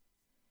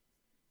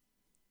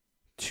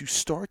to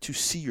start to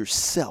see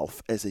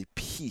yourself as a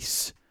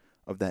piece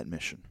of that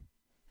mission.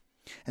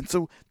 And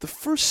so the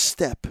first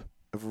step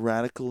of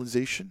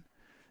radicalization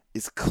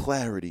is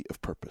clarity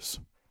of purpose.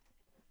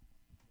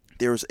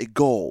 There is a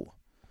goal.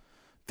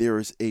 There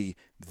is a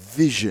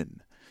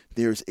vision.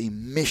 There is a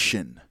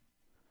mission.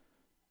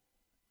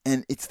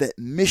 And it's that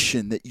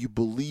mission that you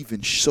believe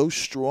in so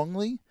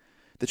strongly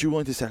that you're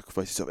willing to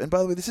sacrifice yourself. And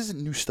by the way, this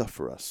isn't new stuff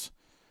for us.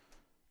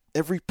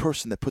 Every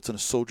person that puts on a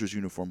soldier's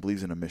uniform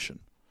believes in a mission.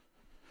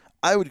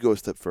 I would go a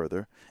step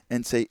further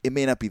and say it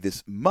may not be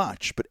this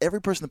much, but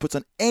every person that puts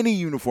on any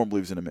uniform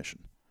believes in a mission.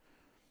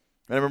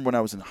 And I remember when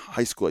I was in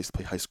high school, I used to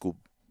play high school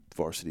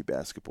varsity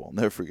basketball. I'll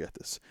never forget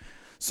this.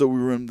 So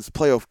we were in this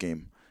playoff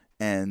game,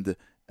 and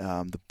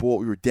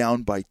we were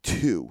down by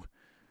 2,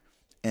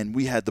 and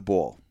we had the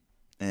ball.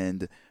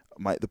 And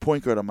the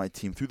point guard on my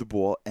team threw the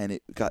ball, and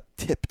it got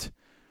tipped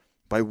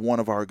by one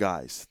of our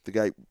guys. The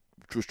guy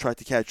tried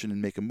to catch it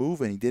and make a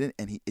move, and he didn't,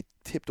 and it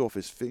tipped off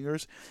his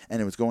fingers,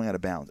 and it was going out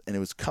of bounds, and it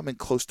was coming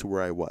close to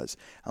where I was.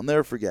 I'll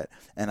never forget.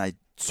 And I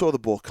saw the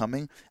ball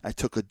coming. I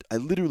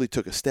literally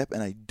took a step,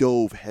 and I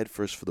dove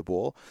headfirst for the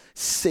ball,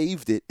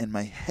 saved it, and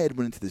my head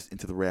went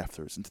into the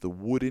rafters, into the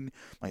wooden.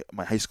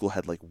 My high school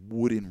had like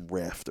wooden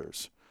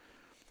rafters.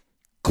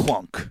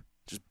 Clunk,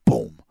 just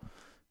boom.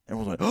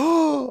 Everyone was like,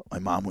 "Oh!" My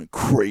mom went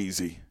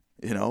crazy,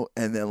 and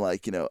then I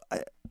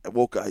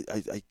woke.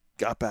 I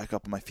got back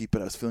up on my feet,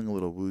 but I was feeling a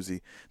little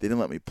woozy. They didn't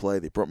let me play.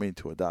 They brought me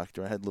into a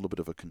doctor. I had a little bit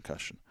of a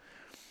concussion.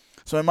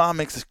 So my mom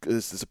makes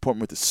this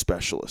appointment with a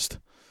specialist.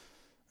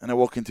 And I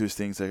walk into his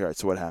thing and say, "All right,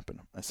 so what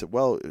happened?" I said,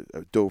 "Well,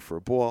 I dove for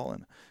a ball,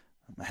 and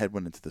my head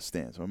went into the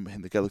stands." And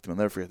the guy looked at me. I'll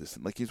never forget this.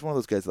 He's one of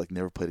those guys that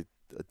never played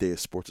a day of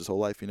sports his whole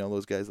life.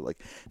 Those guys that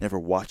never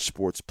watched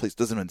sports,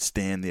 doesn't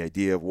understand the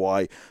idea of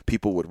why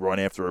people would run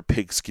after a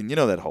pigskin.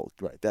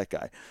 That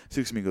guy. So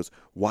he looks at me and goes,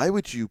 "Why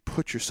would you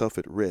put yourself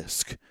at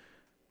risk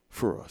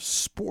for a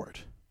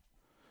sport?"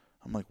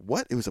 I'm like,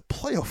 what? It was a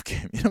playoff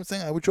game. You know what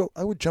I'm saying?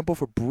 I would jump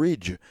off a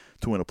bridge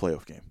to win a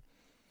playoff game.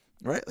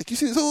 Right? Like, you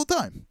see this all the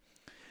time.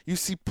 You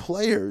see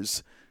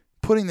players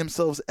putting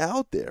themselves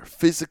out there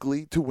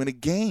physically to win a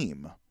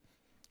game.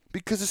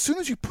 Because as soon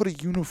as you put a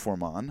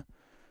uniform on,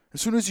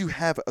 as soon as you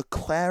have a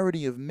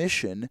clarity of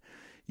mission,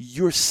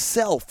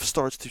 yourself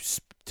starts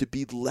to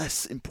be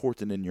less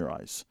important in your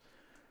eyes.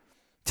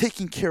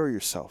 Taking care of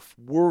yourself,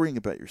 worrying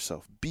about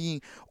yourself,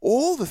 being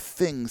all the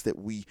things that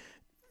we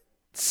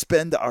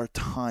spend our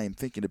time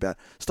thinking about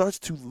starts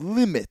to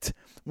limit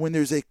when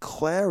there's a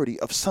clarity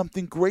of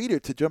something greater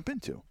to jump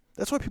into.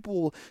 That's why people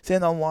will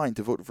stand online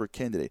to vote for a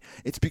candidate.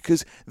 It's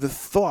because the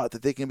thought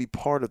that they can be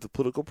part of the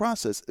political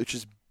process, which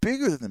is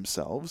bigger than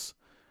themselves,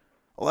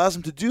 allows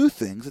them to do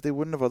things that they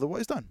wouldn't have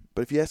otherwise done.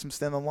 But if you ask them to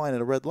stand on line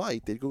at a red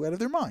light, they'd go out of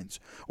their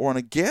minds. Or on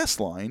a gas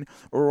line,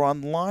 or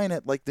on line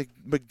at like the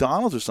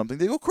McDonald's or something,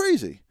 they go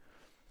crazy.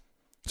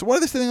 So why are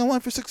they standing on line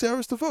for 6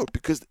 hours to vote?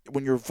 Because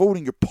when you're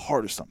voting, you're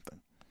part of something.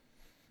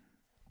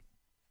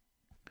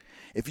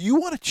 If you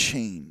want to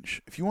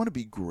change, if you want to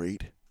be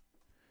great,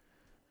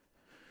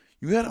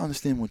 you got to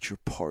understand what you're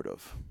part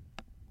of,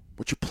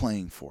 what you're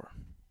playing for.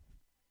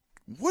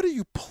 What are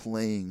you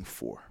playing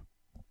for?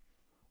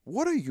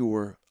 What are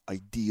your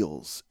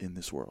ideals in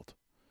this world?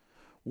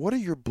 What are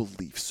your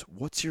beliefs?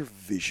 What's your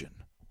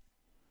vision?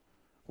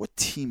 What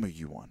team are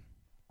you on?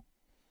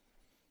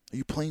 Are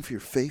you playing for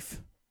your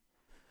faith?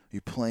 Are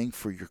you playing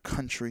for your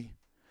country?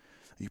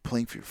 Are you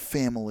playing for your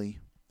family?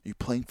 Are you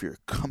playing for your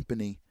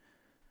company?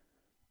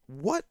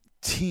 What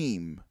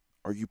team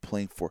are you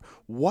playing for?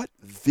 What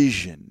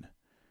vision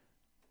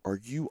are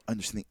you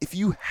understanding? If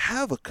you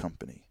have a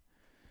company,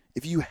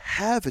 if you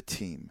have a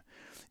team,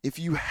 if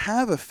you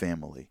have a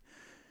family,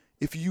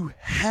 if you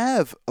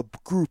have a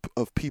group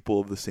of people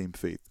of the same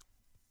faith,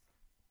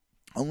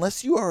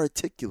 unless you are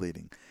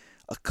articulating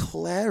a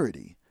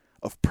clarity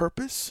of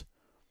purpose,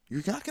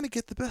 you're not going to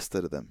get the best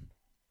out of them.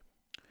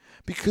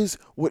 Because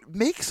what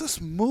makes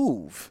us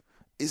move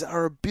is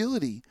our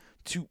ability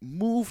to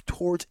move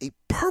towards a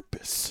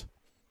purpose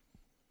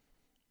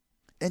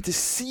and to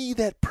see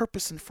that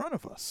purpose in front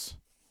of us,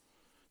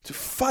 to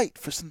fight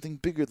for something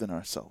bigger than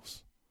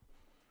ourselves.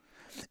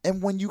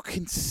 And when you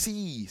can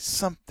see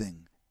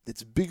something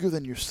that's bigger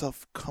than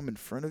yourself come in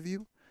front of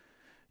you,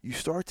 you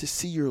start to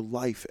see your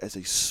life as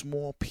a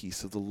small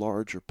piece of the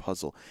larger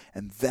puzzle.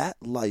 And that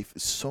life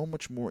is so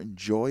much more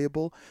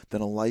enjoyable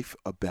than a life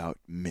about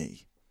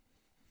me.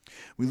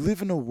 We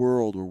live in a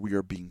world where we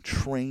are being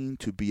trained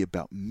to be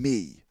about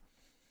me.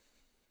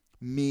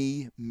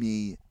 Me,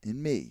 me,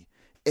 and me.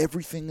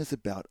 Everything is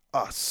about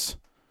us.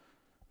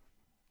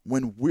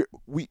 When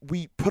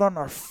we put on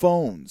our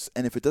phones,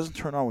 and if it doesn't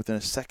turn on within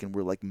a second,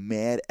 we're like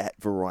mad at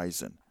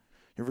Verizon.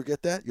 You ever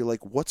get that? You're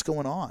like, what's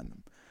going on? You know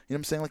what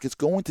I'm saying? Like, it's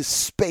going to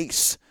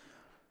space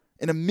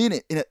in a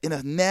minute, in a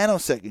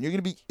nanosecond.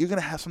 You're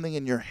gonna have something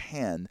in your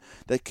hand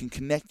that can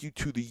connect you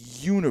to the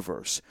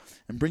universe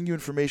and bring you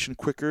information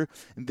quicker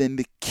than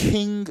the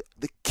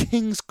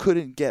kings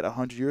couldn't get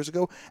 100 years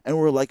ago. And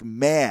we're like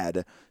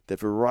mad that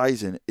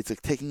Verizon, it's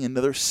like taking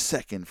another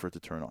second for it to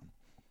turn on.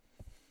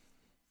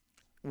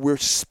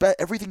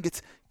 Everything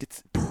gets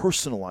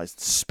personalized,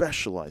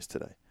 specialized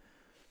today.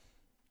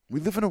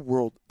 We live in a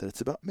world that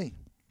it's about me.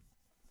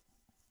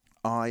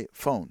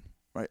 iPhone,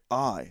 right?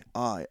 I.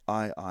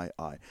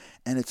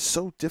 And it's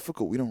so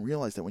difficult. We don't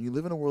realize that when you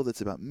live in a world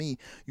that's about me,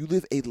 you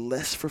live a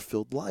less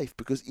fulfilled life.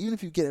 Because even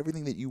if you get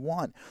everything that you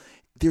want,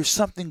 there's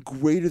something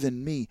greater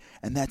than me,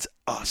 and that's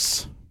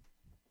us.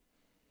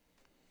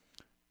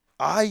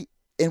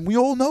 And we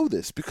all know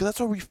this because that's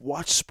why we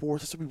watch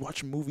sports, that's why we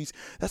watch movies,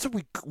 that's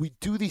why we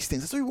do these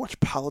things, that's why we watch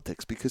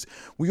politics, because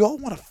we all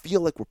want to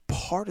feel like we're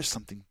part of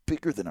something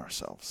bigger than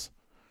ourselves.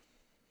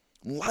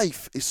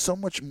 Life is so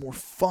much more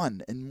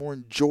fun and more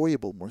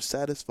enjoyable, more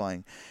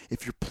satisfying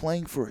if you're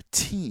playing for a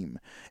team,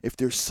 if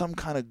there's some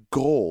kind of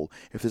goal,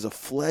 if there's a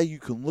flag you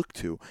can look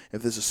to,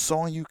 if there's a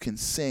song you can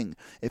sing,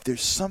 if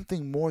there's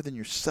something more than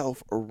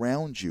yourself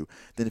around you,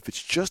 than if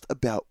it's just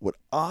about what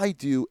I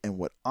do and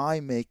what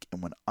I make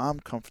and when I'm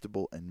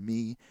comfortable and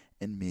me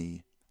and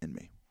me and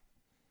me.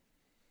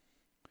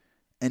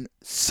 And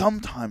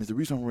sometimes the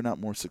reason we're not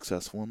more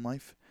successful in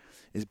life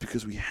is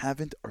because we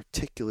haven't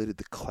articulated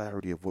the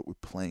clarity of what we're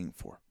playing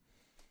for.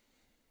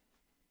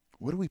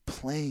 What are we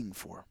playing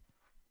for?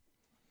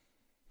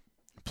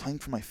 I'm playing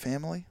for my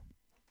family?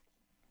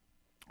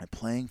 Am I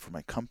playing for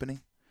my company?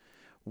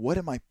 What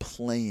am I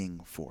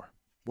playing for?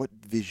 What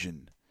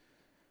vision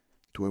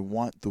do I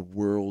want the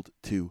world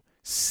to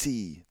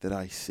see that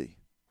I see?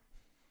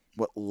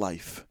 What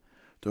life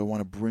do I want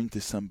to bring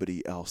to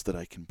somebody else that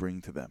I can bring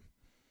to them?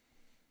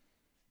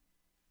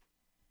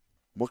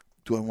 What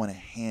do I want to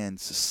hand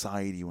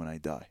society when I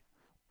die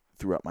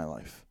throughout my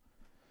life?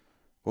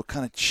 What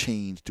kind of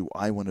change do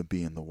I want to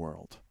be in the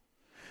world?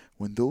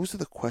 When those are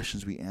the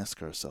questions we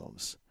ask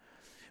ourselves,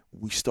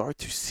 we start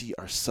to see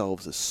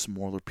ourselves as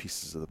smaller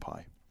pieces of the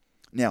pie.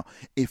 Now,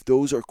 if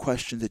those are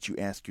questions that you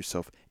ask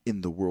yourself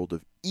in the world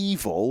of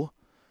evil,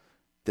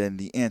 then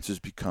the answers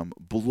become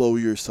blow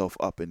yourself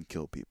up and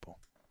kill people.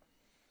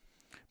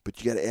 But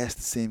you got to ask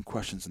the same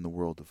questions in the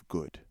world of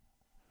good.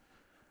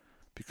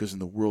 Because in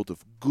the world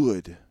of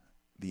good,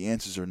 the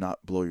answers are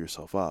not blow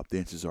yourself up. The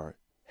answers are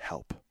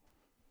help,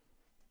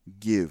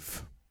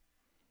 give,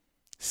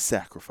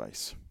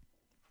 sacrifice,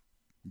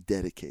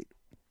 dedicate.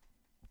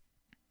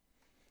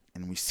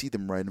 And we see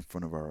them right in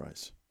front of our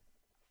eyes.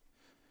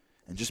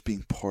 And just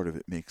being part of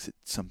it makes it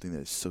something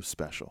that is so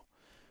special.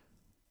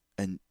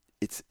 And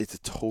it's a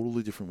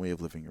totally different way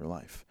of living your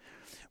life.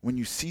 When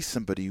you see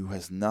somebody who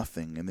has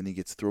nothing and then he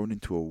gets thrown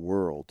into a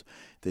world,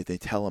 they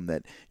tell him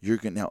that you're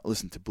going to, now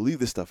listen, to believe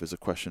this stuff is a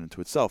question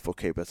unto itself.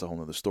 Okay, but that's a whole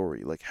other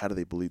story. Like, how do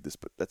they believe this?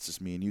 But that's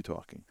just me and you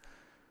talking.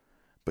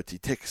 But you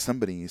take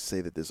somebody and you say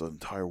that there's an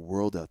entire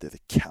world out there, the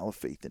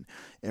caliphate, and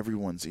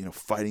everyone's,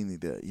 fighting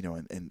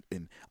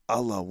and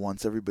Allah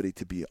wants everybody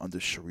to be under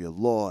Sharia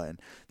law, and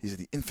these are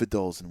the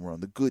infidels, and we're on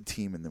the good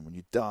team, and then when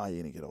you die,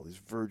 you're going to get all these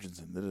virgins,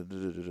 and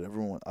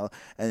everyone,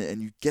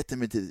 and you get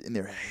them in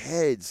their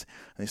heads,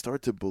 and they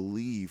start to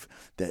believe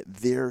that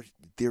they're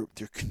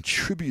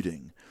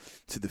contributing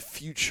to the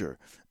future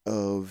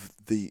of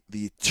the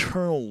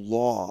eternal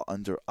law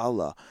under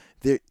Allah.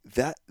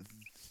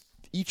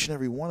 Each and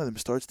every one of them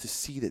starts to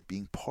see that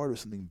being part of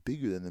something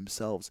bigger than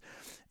themselves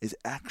is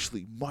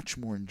actually much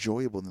more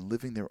enjoyable than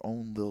living their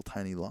own little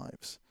tiny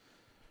lives.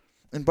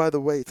 And by the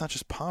way, it's not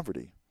just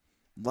poverty.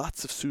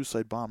 Lots of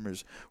suicide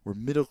bombers were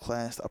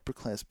middle-class,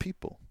 upper-class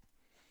people.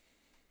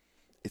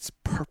 It's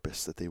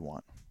purpose that they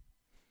want.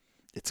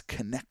 It's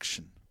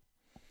connection.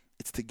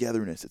 It's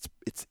togetherness.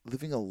 It's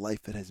living a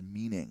life that has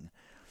meaning.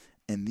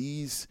 And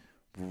these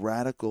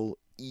radical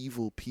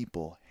evil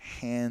people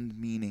hand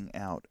meaning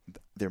out.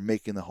 They're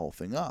making the whole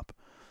thing up.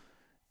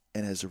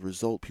 And as a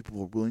result,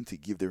 people are willing to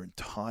give their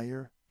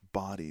entire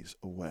bodies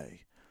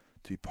away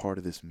to be part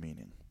of this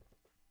meaning.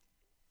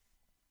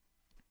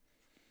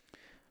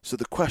 So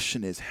the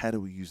question is, how do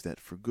we use that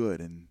for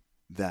good? And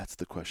that's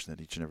the question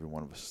that each and every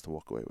one of us has to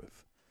walk away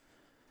with.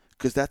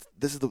 Because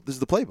this is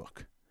the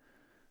playbook.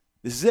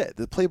 This is it.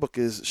 The playbook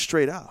is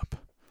straight up.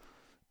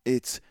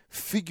 It's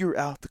figure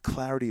out the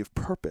clarity of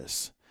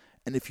purpose.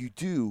 And if you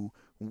do,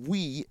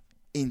 we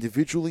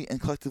individually and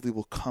collectively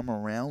will come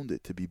around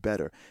it to be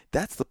better.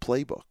 That's the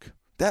playbook.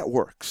 That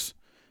works.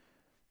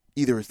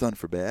 Either it's done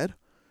for bad,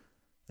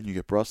 and you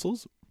get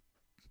Brussels,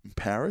 and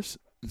Paris,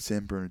 and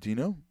San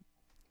Bernardino,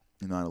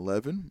 and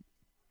 9/11,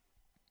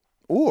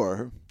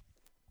 or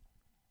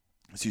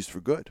it's used for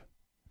good.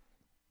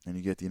 And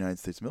you get the United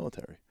States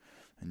military,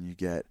 and you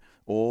get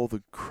all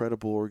the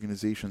credible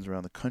organizations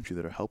around the country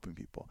that are helping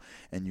people,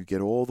 and you get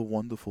all the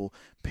wonderful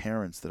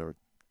parents that are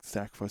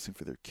sacrificing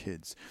for their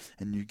kids,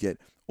 and you get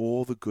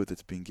all the good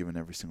that's being given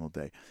every single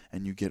day,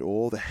 and you get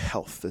all the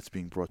health that's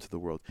being brought to the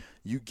world.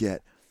 You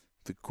get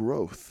the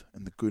growth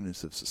and the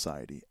goodness of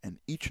society, and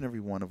each and every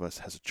one of us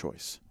has a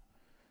choice.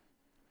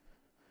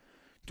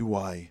 Do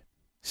I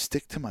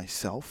stick to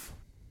myself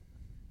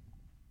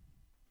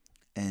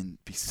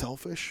and be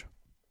selfish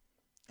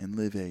and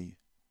live a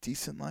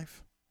decent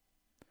life,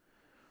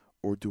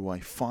 or do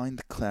I find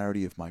the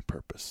clarity of my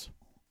purpose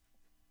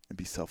and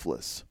be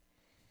selfless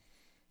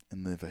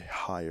and live a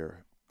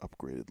higher,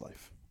 upgraded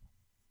life?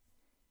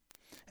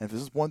 And if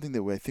this is one thing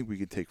that I think we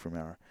could take from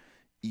our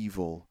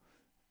evil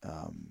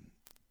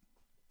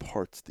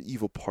parts, the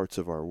evil parts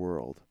of our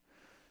world,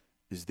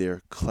 is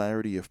their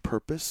clarity of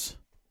purpose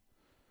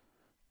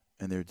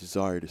and their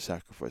desire to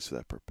sacrifice for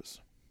that purpose.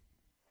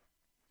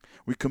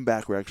 We come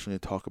back, we're actually going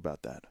to talk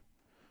about that.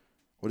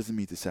 What does it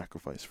mean to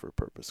sacrifice for a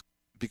purpose?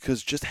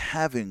 Because just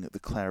having the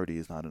clarity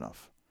is not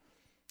enough.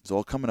 It's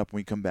all coming up when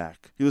we come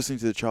back. You're listening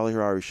to The Charlie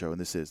Harary Show,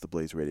 and this is the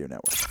Blaze Radio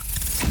Network.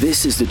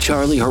 This is The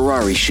Charlie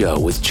Harary Show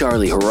with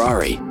Charlie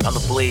Harary on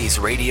the Blaze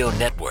Radio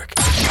Network.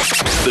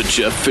 The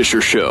Jeff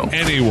Fisher Show.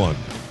 Anyone,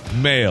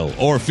 male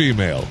or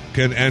female,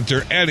 can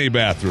enter any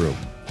bathroom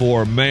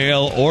for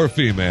male or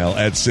female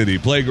at city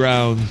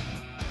playgrounds,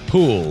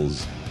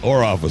 pools,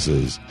 or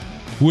offices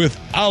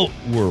without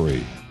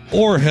worry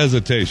or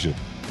hesitation,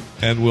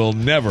 and will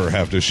never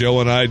have to show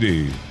an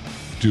ID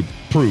to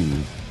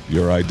prove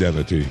your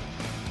identity.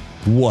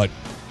 What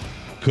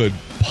could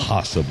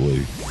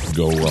possibly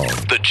go wrong?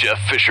 The Jeff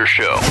Fisher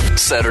Show.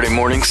 Saturday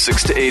morning,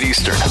 6 to 8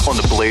 Eastern on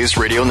the Blaze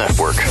Radio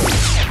Network.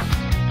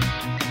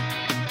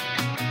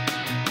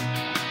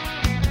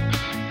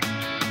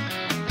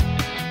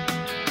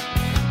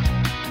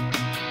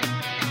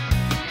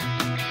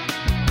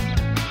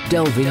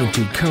 Delving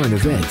into current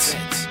events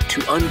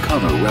To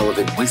uncover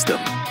relevant wisdom.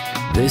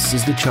 This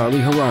is the Charlie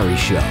Harary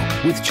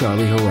Show with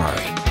Charlie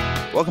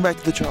Harary. Welcome back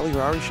to the Charlie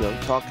Harary Show,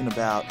 talking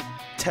about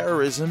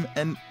terrorism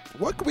and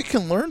what we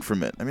can learn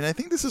from it. I mean, I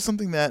think this is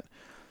something that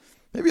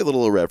may be a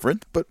little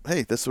irreverent, but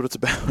hey, that's what it's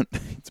about.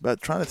 It's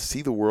about trying to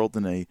see the world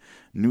in a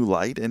new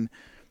light, and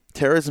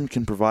terrorism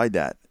can provide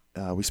that.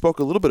 We spoke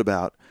a little bit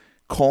about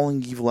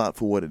calling evil out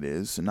for what it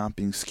is and not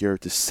being scared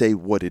to say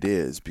what it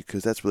is,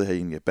 because that's really how you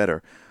can get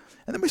better.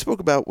 And then we spoke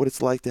about what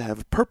it's like to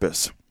have a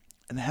purpose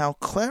and how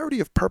clarity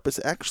of purpose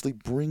actually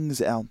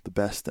brings out the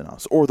best in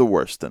us or the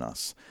worst in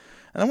us.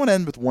 And I want to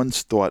end with one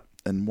thought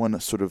and one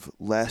sort of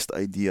last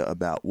idea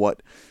about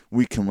what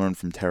we can learn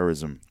from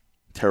terrorism.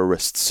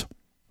 terrorists.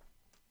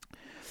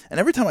 And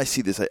every time I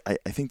see this, I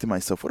think to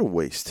myself, what a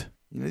waste.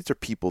 These are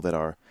people that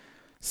are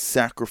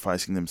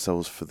sacrificing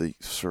themselves for the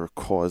sort of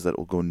cause that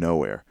will go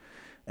nowhere.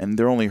 And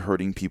they're only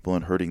hurting people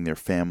and hurting their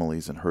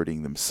families and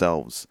hurting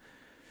themselves.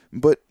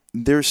 But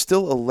there's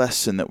still a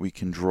lesson that we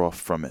can draw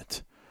from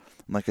it.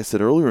 Like I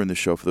said earlier in the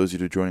show, for those of you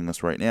who are joining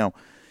us right now,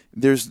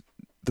 there's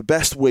the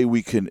best way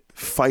we can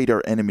fight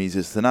our enemies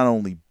is to not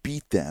only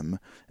beat them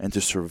and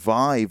to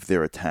survive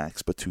their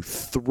attacks, but to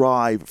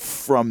thrive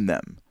from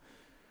them.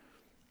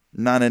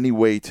 Not any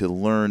way to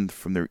learn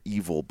from their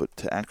evil, but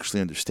to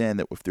actually understand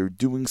that if they're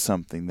doing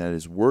something that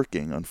is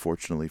working,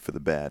 unfortunately, for the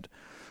bad,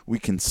 we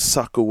can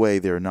suck away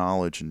their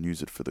knowledge and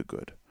use it for the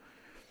good.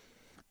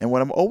 And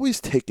what I'm always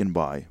taken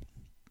by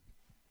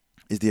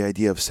is the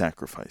idea of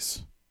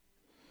sacrifice.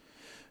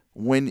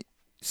 When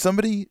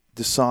somebody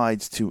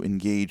decides to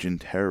engage in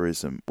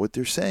terrorism, what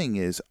they're saying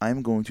is,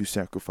 I'm going to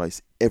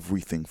sacrifice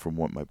everything from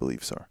what my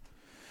beliefs are.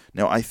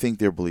 Now, I think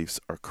their beliefs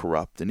are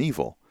corrupt and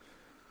evil,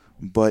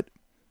 but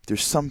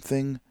there's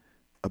something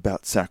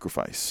about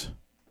sacrifice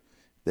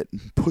that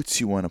puts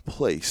you in a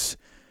place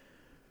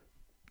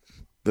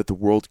that the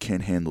world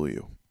can't handle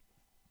you.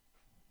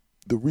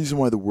 The reason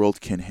why the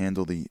world can't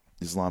handle the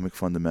Islamic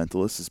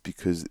fundamentalists is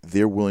because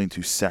they're willing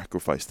to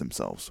sacrifice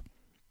themselves.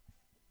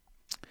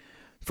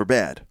 For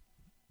bad.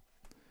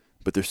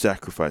 But they're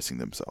sacrificing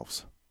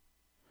themselves.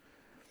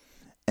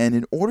 And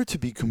in order to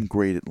become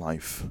great at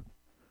life,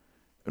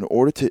 in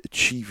order to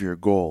achieve your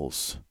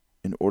goals,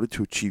 in order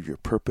to achieve your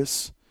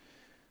purpose,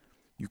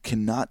 you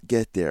cannot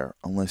get there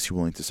unless you're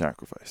willing to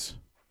sacrifice.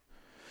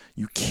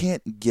 You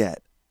can't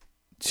get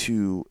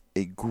to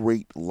a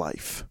great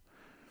life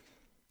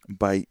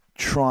by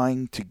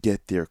trying to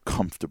get there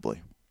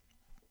comfortably.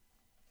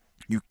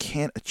 You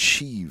can't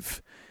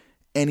achieve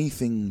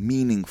anything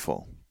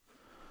meaningful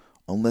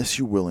unless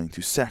you're willing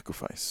to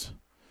sacrifice,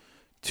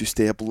 to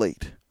stay up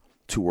late,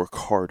 to work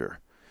harder,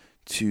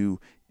 to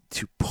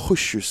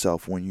push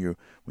yourself when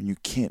you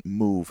can't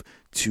move,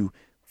 to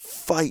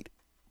fight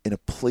in a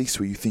place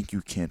where you think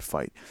you can't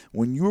fight.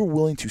 When you're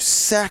willing to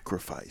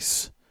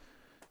sacrifice,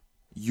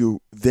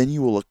 then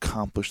you will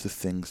accomplish the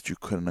things that you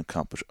couldn't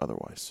accomplish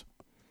otherwise.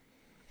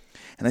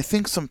 And I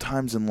think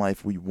sometimes in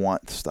life we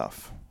want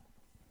stuff,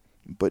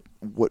 but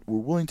what we're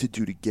willing to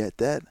do to get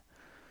that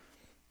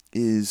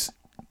is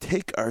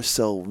take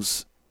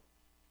ourselves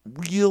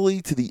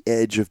really to the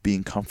edge of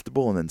being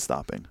comfortable and then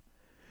stopping.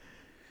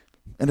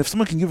 And if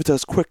someone can give it to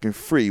us quick and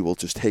free, we'll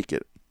just take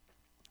it.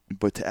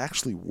 But to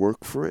actually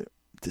work for it,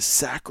 to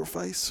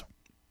sacrifice,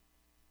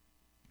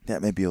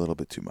 that may be a little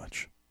bit too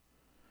much.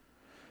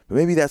 But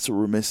maybe that's what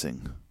we're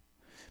missing.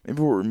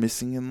 Maybe what we're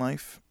missing in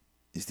life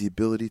is the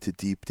ability to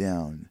deep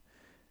down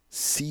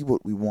see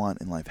what we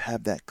want in life,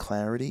 have that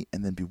clarity,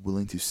 and then be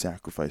willing to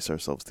sacrifice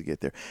ourselves to get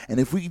there.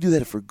 And if we can do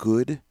that for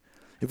good,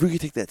 if we can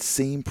take that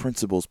same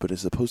principles, but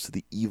as opposed to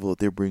the evil that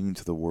they're bringing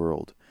to the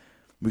world,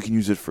 we can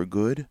use it for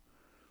good,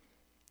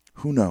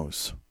 who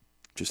knows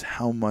just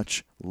how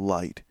much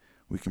light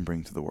we can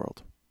bring to the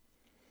world.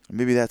 And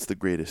maybe that's the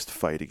greatest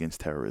fight against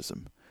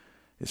terrorism,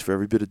 is for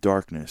every bit of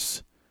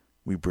darkness,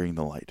 we bring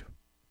the light.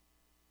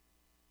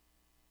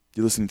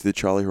 You're listening to The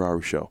Charlie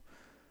Harary Show.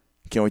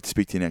 Can't wait to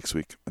speak to you next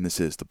week, and this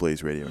is the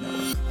Blaze Radio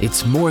Network.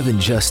 It's more than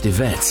just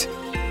events.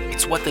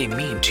 It's what they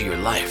mean to your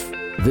life.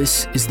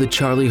 This is The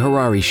Charlie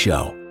Harary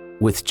Show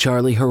with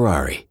Charlie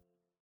Harary.